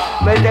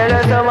 Me tell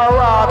you some a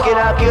walk in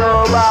a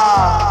Cuba.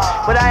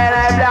 But I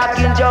am black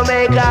in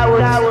Jamaica.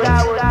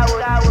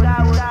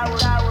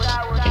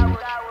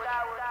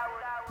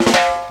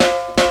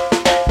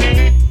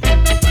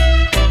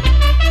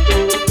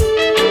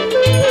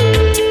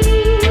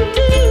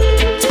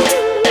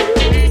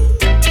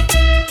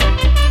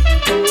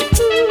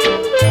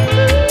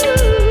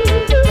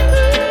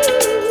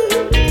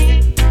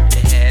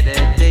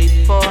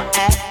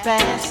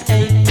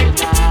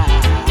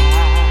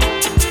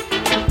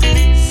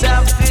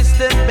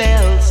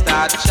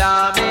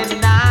 Charming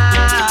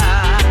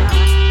now.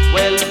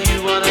 Well, you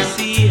wanna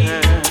see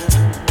her.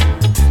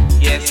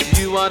 Yes,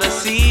 you wanna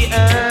see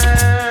her.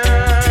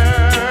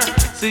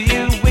 So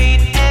you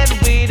wait and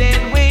wait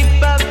and wait,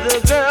 but the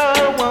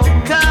girl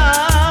won't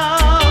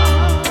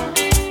come.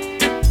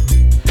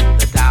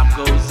 The time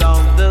goes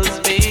on, those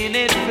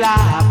minutes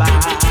fly by.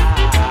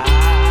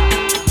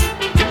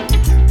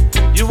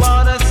 You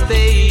wanna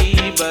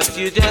stay, but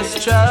you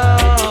just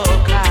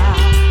choke out.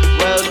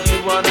 Well,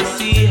 you wanna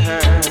see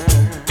her.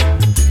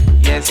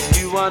 Yes,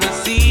 you wanna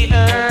see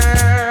her.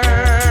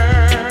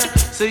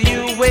 So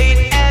you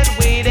wait and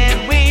wait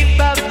and wait,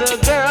 but the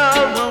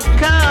girl won't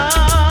come.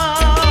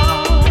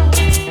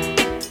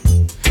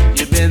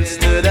 You've been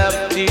stood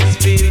up, tears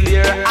fill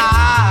your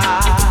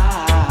eyes.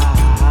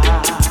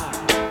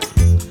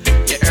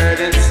 You hurt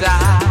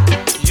inside,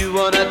 you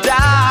wanna die.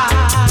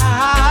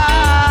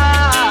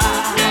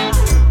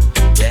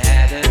 You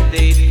had a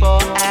date for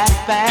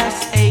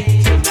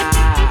 8:30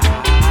 tonight.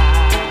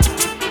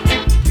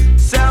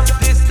 Some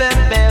distant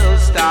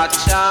bells start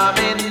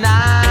charming now.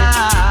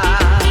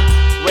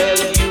 Well,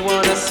 you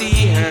wanna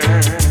see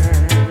her.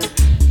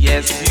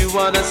 Yes, you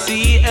wanna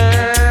see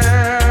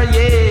her,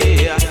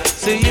 yeah.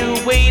 So you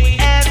wait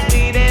and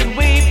wait and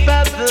wait,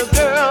 but the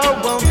girl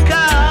won't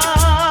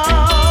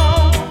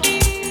come.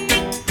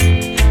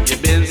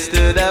 You've been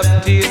stood up,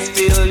 tears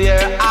fill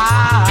your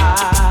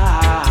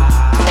eyes.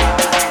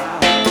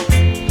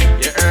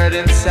 You hurt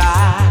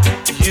inside,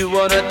 you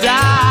wanna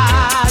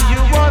die,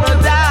 you wanna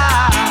die.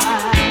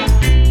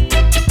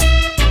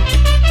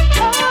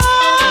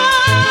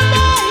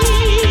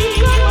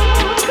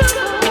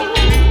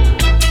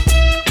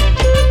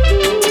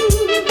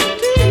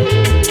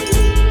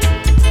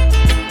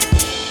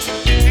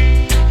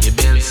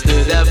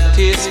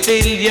 tears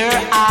fill your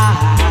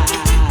eyes.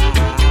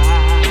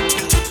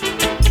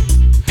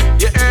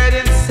 You're hurt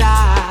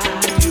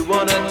inside, you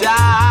wanna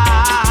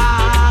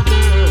die,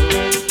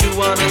 girl. You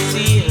wanna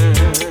see her,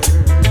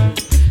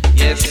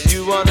 yes,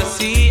 you wanna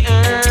see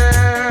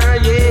her,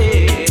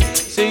 yeah.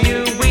 So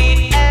you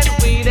wait and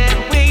wait and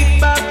wait,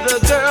 but the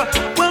girl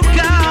won't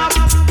come,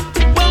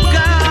 won't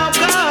come,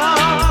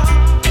 come.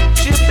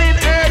 She's been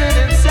hurting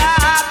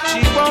inside,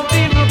 she won't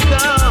even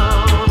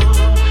come,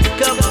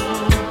 come on.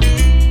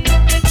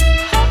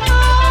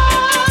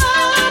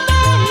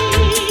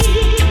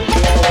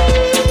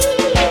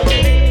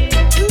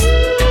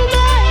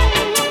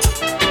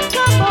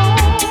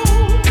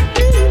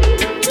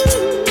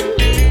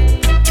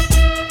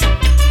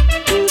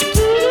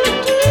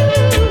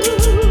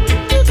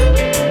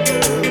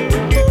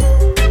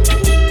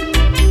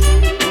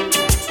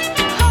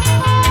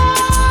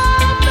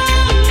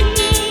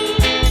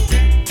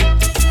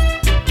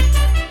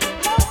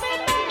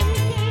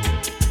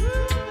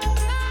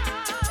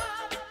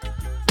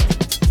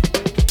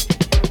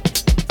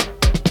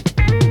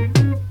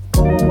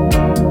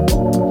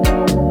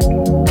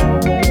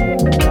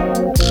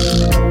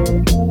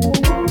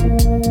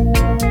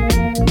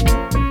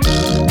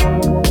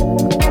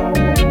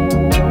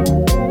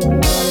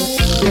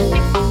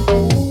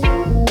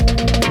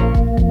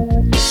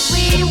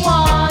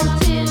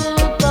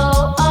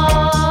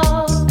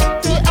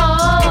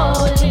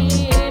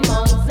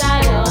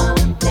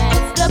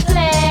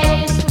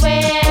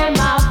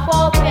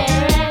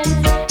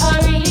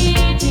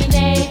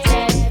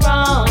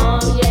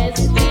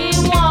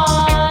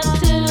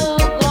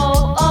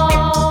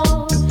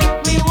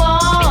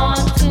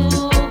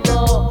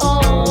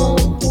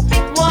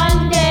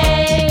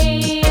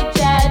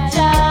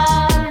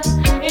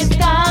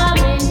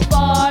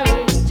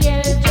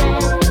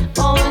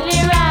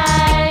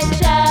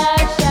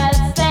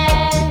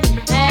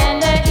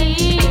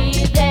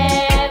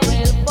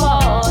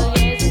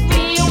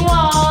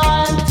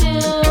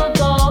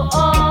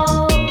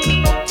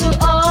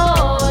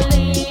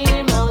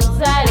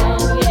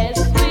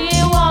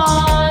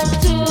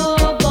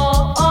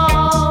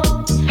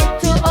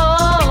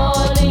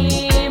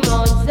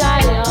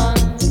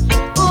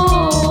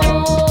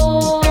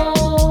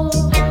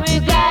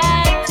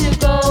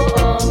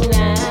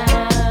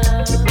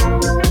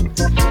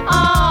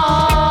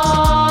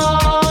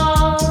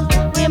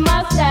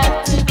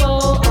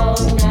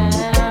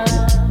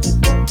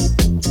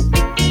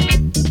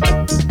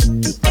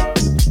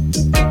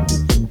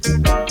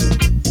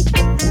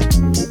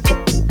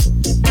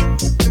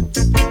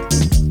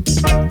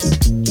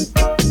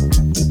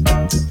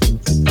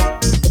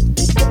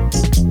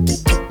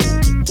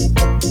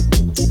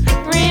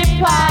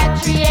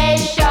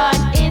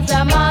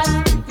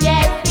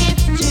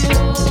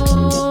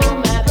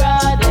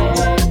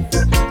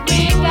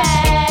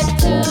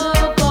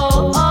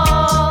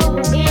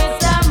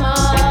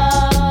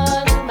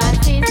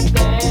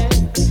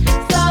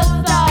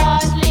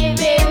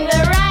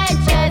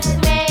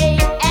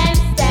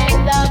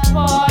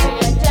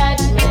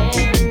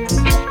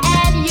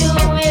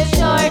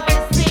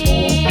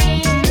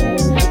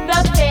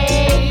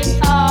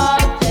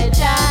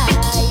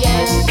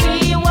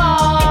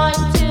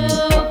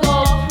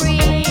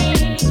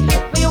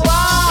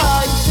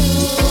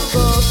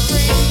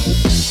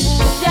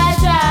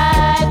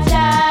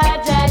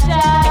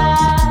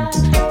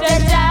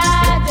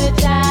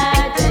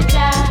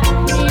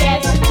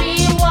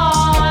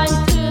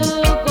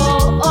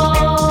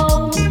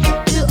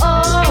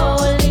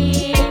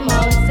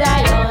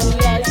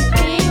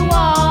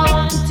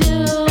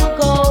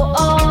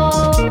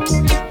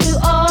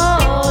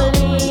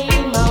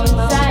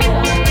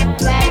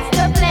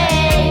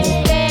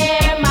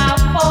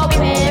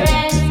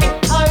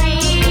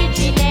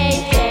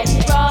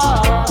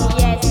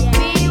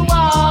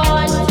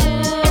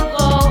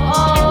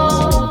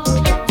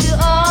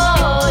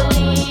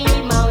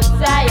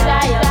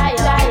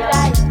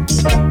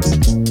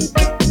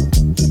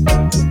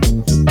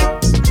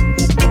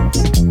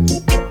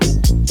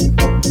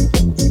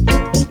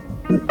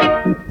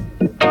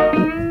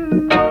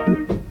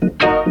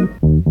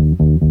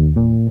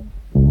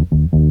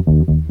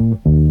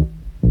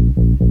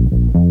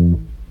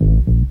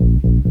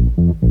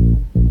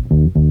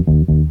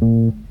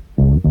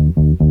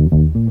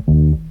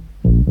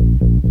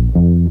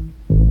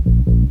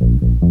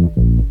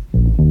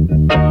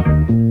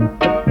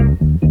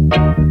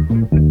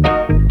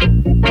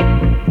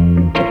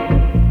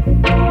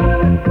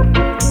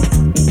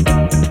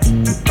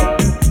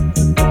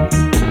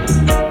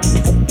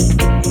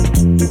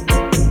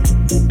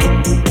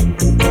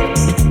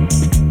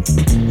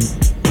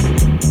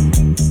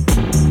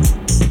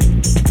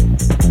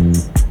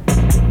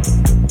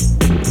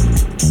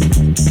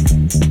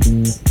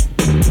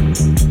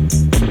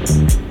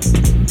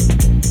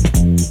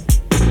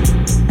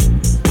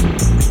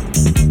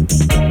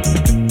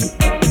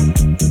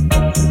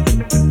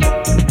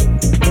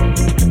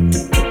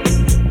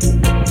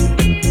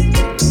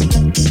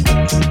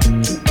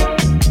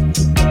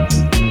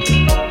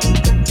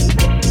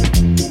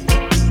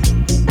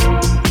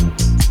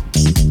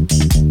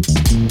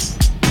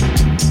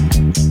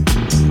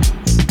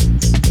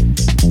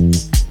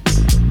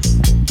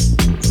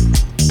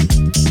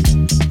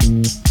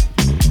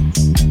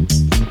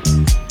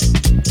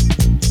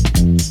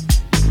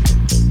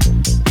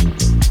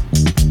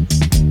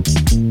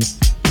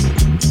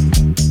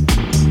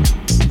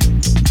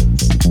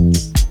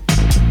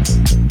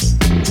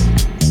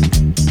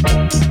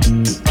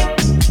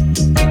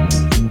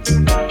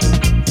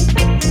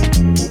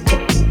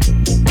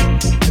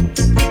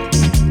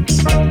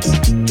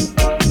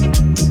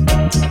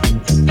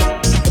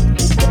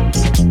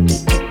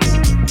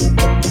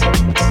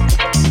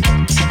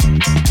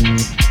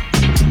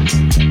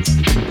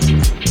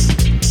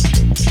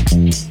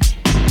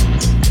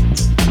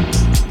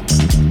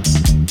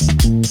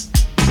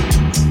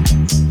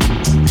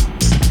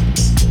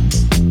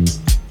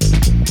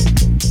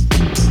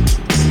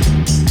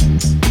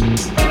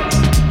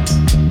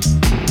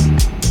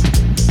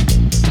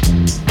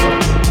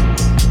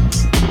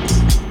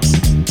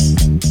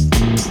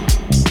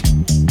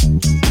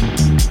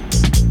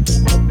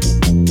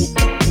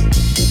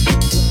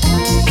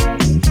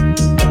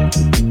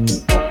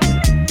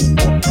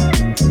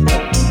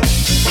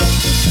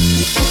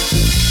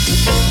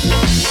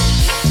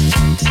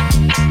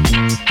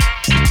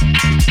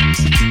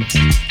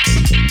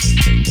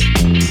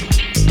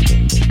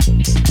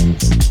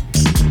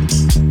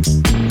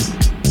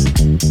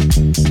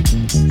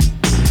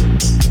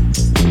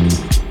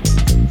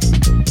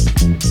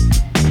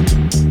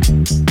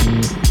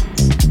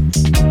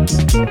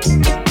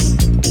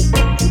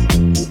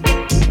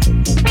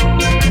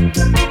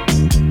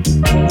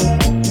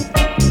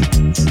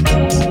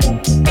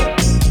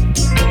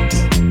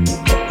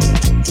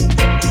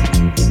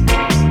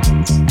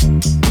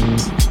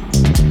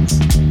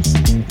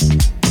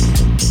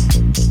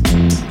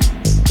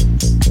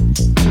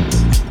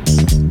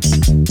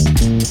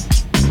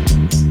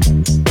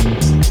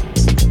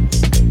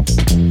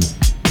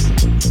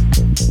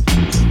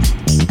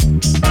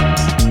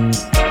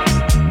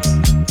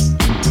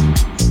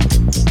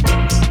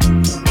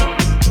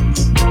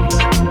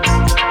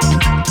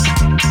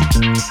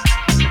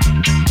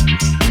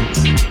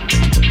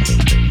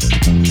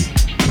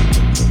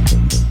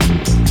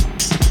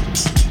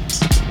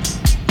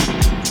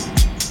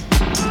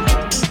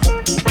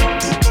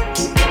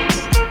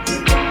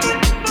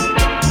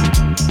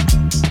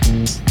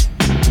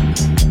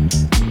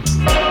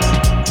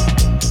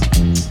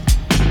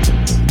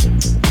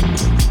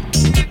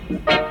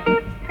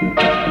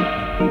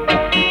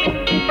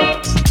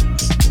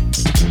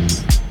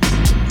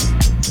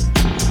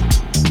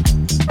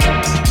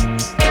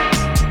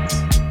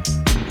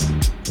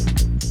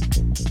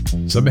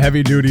 Some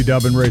heavy duty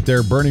dubbing right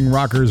there. Burning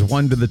Rockers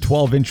 1 to the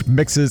 12-inch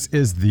mixes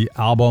is the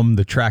album.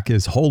 The track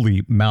is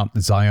Holy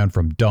Mount Zion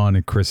from Dawn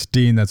and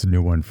Christine. That's a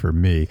new one for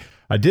me.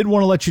 I did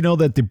want to let you know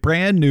that the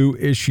brand new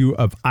issue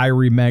of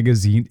Irie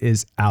magazine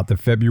is out, the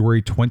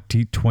February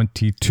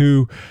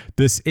 2022.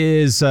 This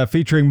is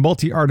featuring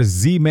multi-artist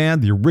Z-Man,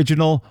 the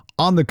original.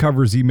 On the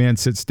cover, Z-Man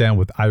sits down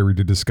with Irie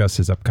to discuss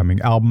his upcoming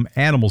album,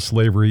 Animal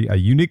Slavery, a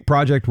unique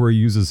project where he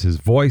uses his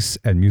voice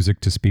and music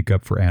to speak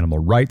up for animal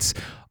rights.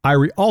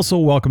 Irie also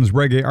welcomes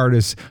reggae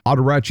artists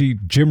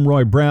Adarachi, Jim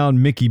Roy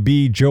Brown, Mickey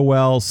B,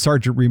 Joel,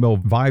 Sergeant Remo,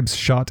 Vibes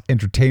Shot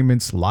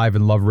Entertainments, Live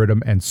and Love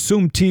Rhythm, and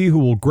Sum T, who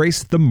will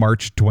grace the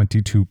March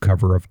 22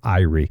 cover of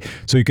Irie.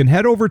 So you can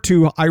head over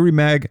to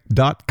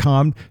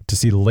IrieMag.com to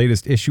see the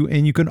latest issue,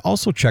 and you can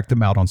also check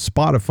them out on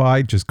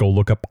Spotify. Just go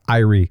look up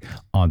Irie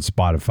on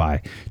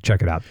Spotify.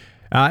 Check it out.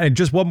 And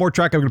just one more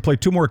track. I'm going to play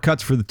two more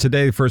cuts for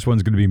today. The first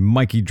one's going to be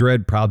Mikey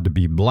Dread, Proud to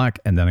Be Black.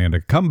 And then I'm going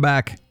to come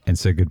back and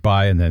say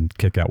goodbye and then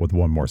kick out with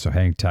one more. So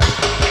hang tight.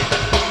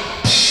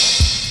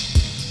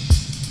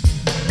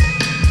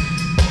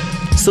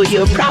 So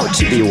you're proud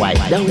to be white,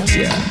 don't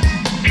you?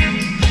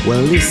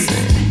 Well,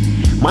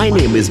 listen. My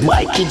name is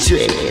Mikey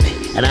Dread,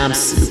 and I'm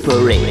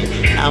super red.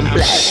 I'm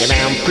black and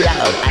I'm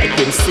proud. I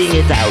can sing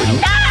it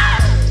out now.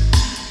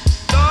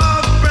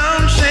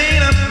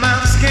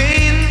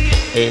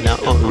 Ain't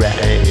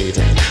alright.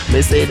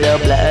 Me say the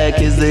black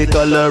is the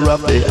color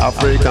of the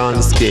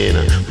African skin.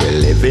 We're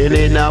living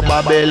in a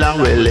Babylon,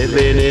 we're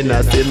living in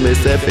a sin. Me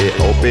say fi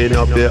open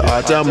up your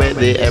heart and make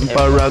the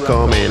emperor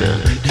come in.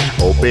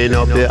 Open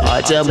up your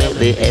heart and make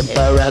the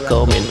emperor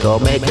come in.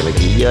 Come make him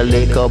give you a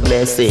little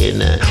blessing.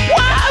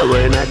 Wow,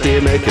 when I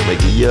tell make him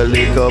give you a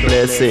little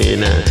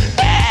blessing.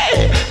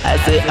 I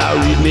say I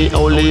read me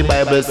only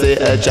Bible, say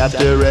a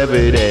chapter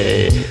every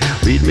day.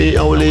 Read me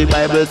only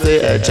Bible, say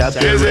a chapter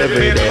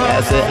every day.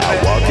 I say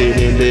I'm walking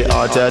in the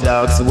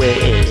Orthodox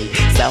way.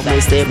 Some may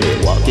say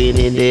me walking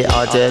in the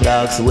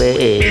Orthodox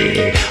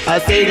way. I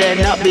say that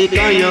not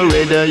because you're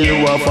red,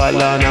 you will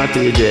follow not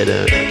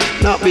together.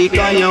 Not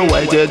because you're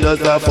white, you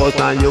just a first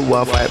and you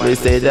will fight. Me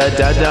say that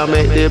Jaja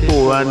make the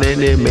poor and then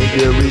they make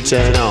the rich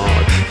and all.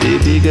 The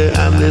bigger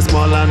and the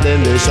small and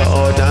then the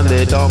short and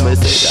the tall. Me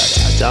say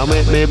that Jaja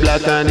make me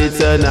black and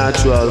it's a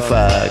natural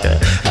fact.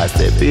 I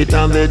step it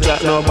on the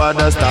track,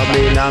 nobody stop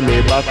me now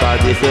me back.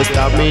 Cause if you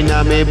stop me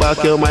now me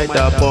back, you might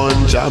have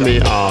punch on me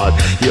hard.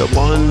 You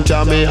punch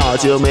on me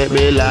hard, you make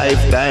me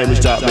lifetime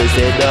stop. Me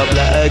say the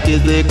black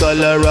is the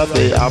color of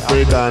the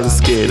African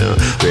skin.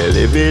 We're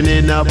living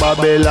in a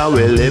Babylon,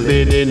 we're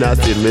living in a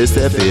sin. Me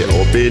say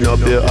open up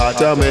your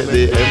heart and make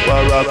the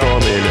emperor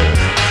come in.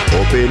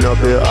 Open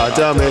up your heart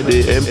and make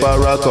the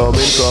emperor come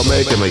in. Come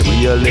make him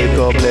give you a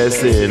little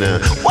blessing.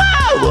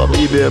 Wow,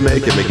 baby,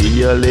 make him give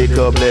you a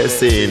little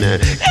blessing.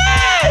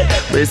 Hey!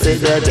 Me say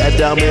that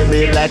Jaja make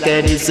me black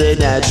and it's a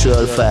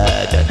natural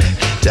fact.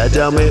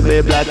 Jaja make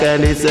me black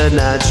and it's a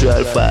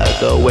natural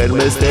fact. When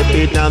me step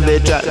it on the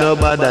track,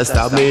 nobody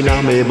stop me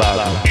now me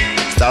back.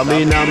 Stop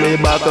me now me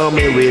back and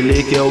me will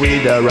lick you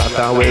with a rock.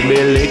 And when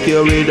me lick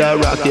you with a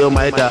rock, you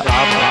might have a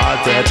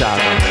heart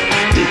attack.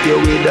 Lick you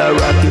with a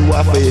rock, you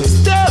have to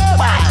step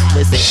back.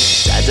 Me say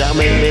Jaja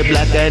make me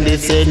black and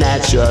it's a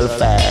natural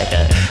fact.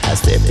 I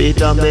step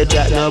it on the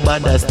track,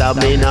 nobody stop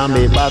me now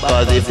me back.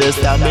 Cause if you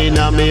stop me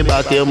now me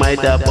back, you might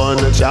have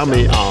punch on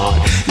me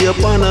heart. You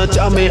punch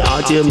on me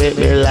heart, you make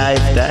me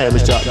lifetime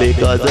short.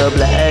 Because the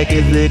black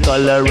is the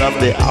color of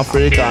the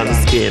African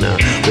skin.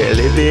 We're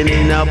living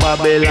in a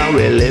Babylon,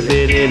 we're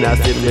living in a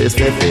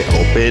simplicity.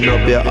 Open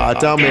up your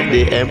heart and make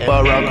the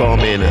emperor come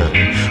in.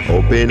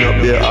 Open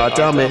up your heart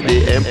and make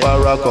the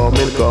emperor come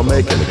in. Come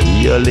make him give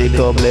you a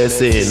little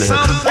blessing.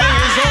 Something's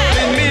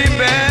holding me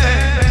back.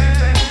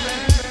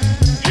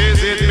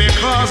 Is it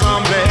because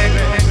I'm black?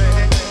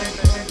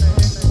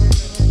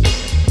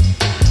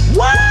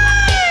 Why?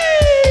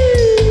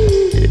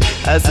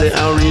 I say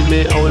I read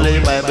me only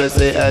Bible,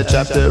 say a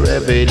chapter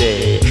every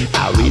day.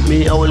 I read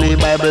me only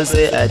Bible,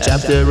 say a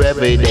chapter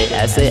every day.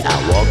 I say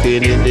I'm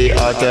walking in the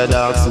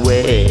Orthodox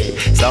way.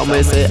 Some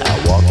may say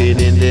I'm walking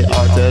in the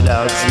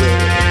Orthodox way.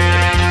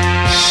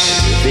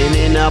 Living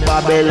in a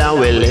Babylon,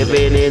 we're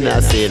living in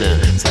a sin.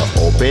 So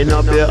open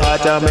up your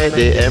heart and make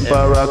the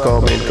emperor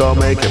come in. Come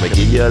make him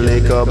give you a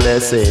little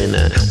blessing.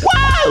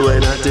 Why?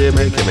 When I tell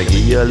make him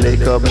give you a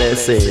little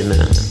blessing.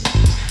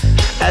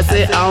 I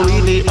say I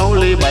read the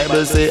only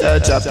Bible, say a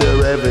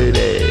chapter every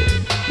day.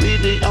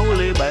 Read the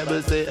only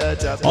Bible, say a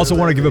chapter. Also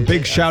want to give a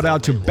big shout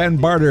out to Ben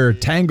Barter,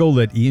 Tangled,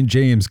 Ian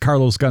James,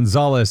 Carlos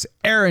Gonzalez,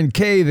 Aaron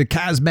K, the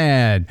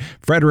Kazman,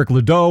 Frederick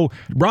Ledoux,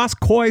 Ross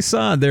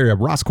Khoisan. There you have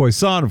Ross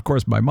Khoisan, of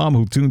course, my mom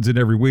who tunes in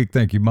every week.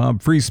 Thank you, Mom.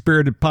 Free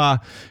Spirited Pa.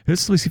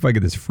 Let me see if I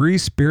get this. Free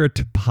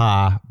Spirit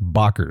Pa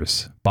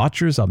Botchers.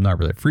 Botchers? I'm not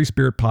really. Free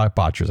Spirit Pa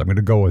Botchers. I'm going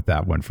to go with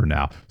that one for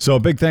now. So a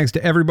big thanks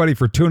to everybody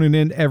for tuning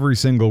in every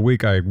single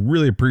week. I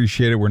really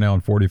appreciate it. We're now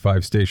on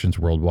 45 stations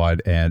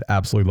worldwide and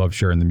absolutely love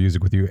sharing the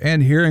music with you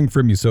and hearing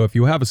from you. So if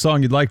you have a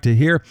song you'd like to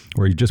hear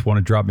or you just want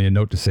to drop me a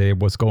note to say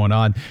what's going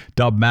on,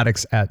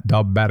 Dubmatics at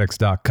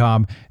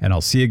dubmatics.com. And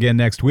I'll see you again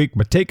next week.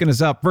 But taking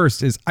us out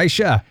first is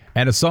Aisha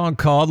And a song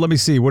called, let me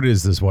see, what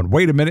is this one?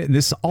 Wait a minute. And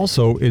this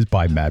also is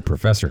by Mad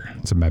Professor.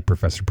 It's a Mad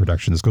Professor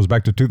production. This goes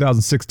back to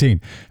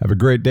 2016. Have a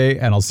great day,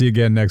 and I'll see you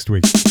again next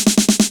week.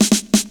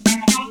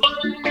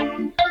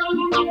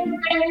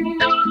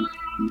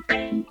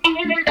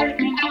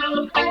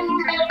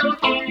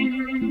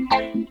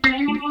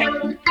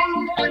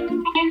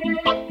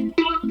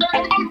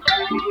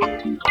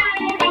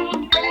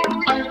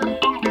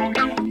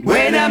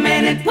 Wait a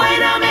minute,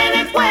 wait a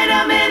minute, wait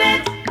a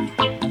minute.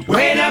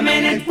 Wait a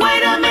minute,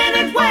 wait a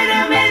minute, wait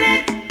a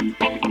minute.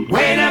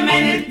 Wait a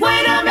minute,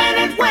 wait a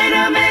minute, wait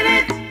a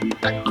minute.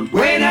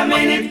 Wait a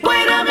minute,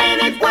 wait a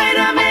minute, wait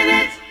a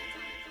minute.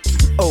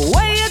 Oh,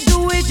 what you do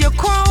with your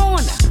crown?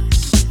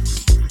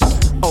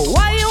 Oh,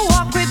 why you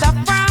walk with a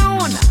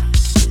frown?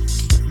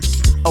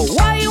 Oh,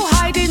 why you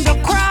hide in the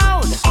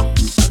crowd?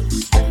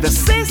 The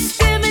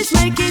system is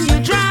making you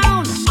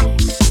drown.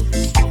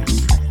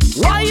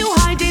 Why you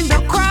hide in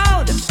the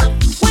crowd?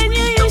 When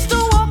you used to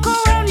walk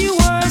around, you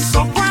were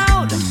so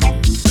proud.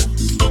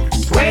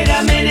 Wait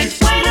a minute,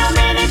 wait a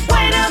minute,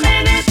 wait a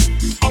minute.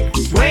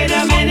 Wait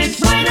a minute,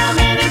 wait a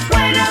minute,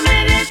 wait a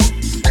minute.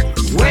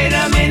 Wait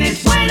a minute,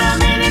 wait a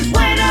minute,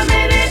 wait a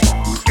minute.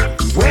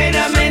 Wait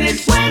a minute,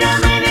 wait a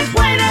minute,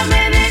 wait a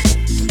minute.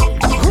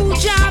 Who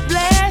job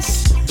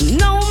bless?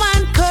 No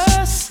man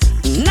curse.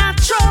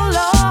 Natural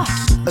law,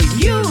 a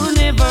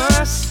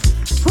universe.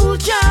 Who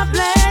job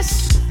bless?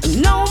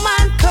 No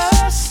man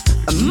curse.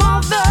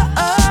 Mother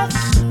Earth,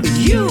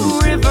 you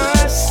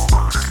reverse.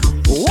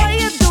 What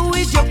you do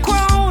with your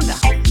crown?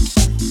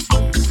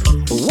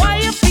 Why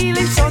you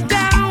feeling so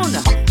down?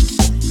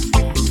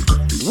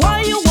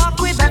 Why you walk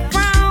with a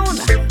frown?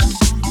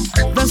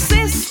 The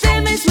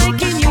system is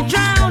making you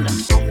drown.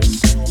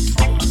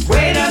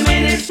 Wait a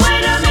minute,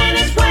 wait a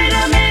minute, wait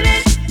a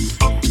minute.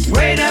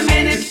 Wait a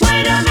minute,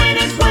 wait a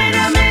minute, wait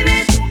a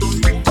minute.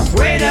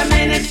 Wait a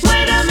minute,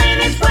 wait a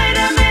minute, wait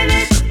a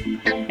minute.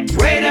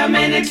 Wait a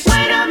minute,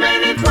 wait a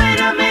minute, wait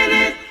a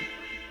minute.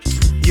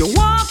 You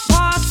walk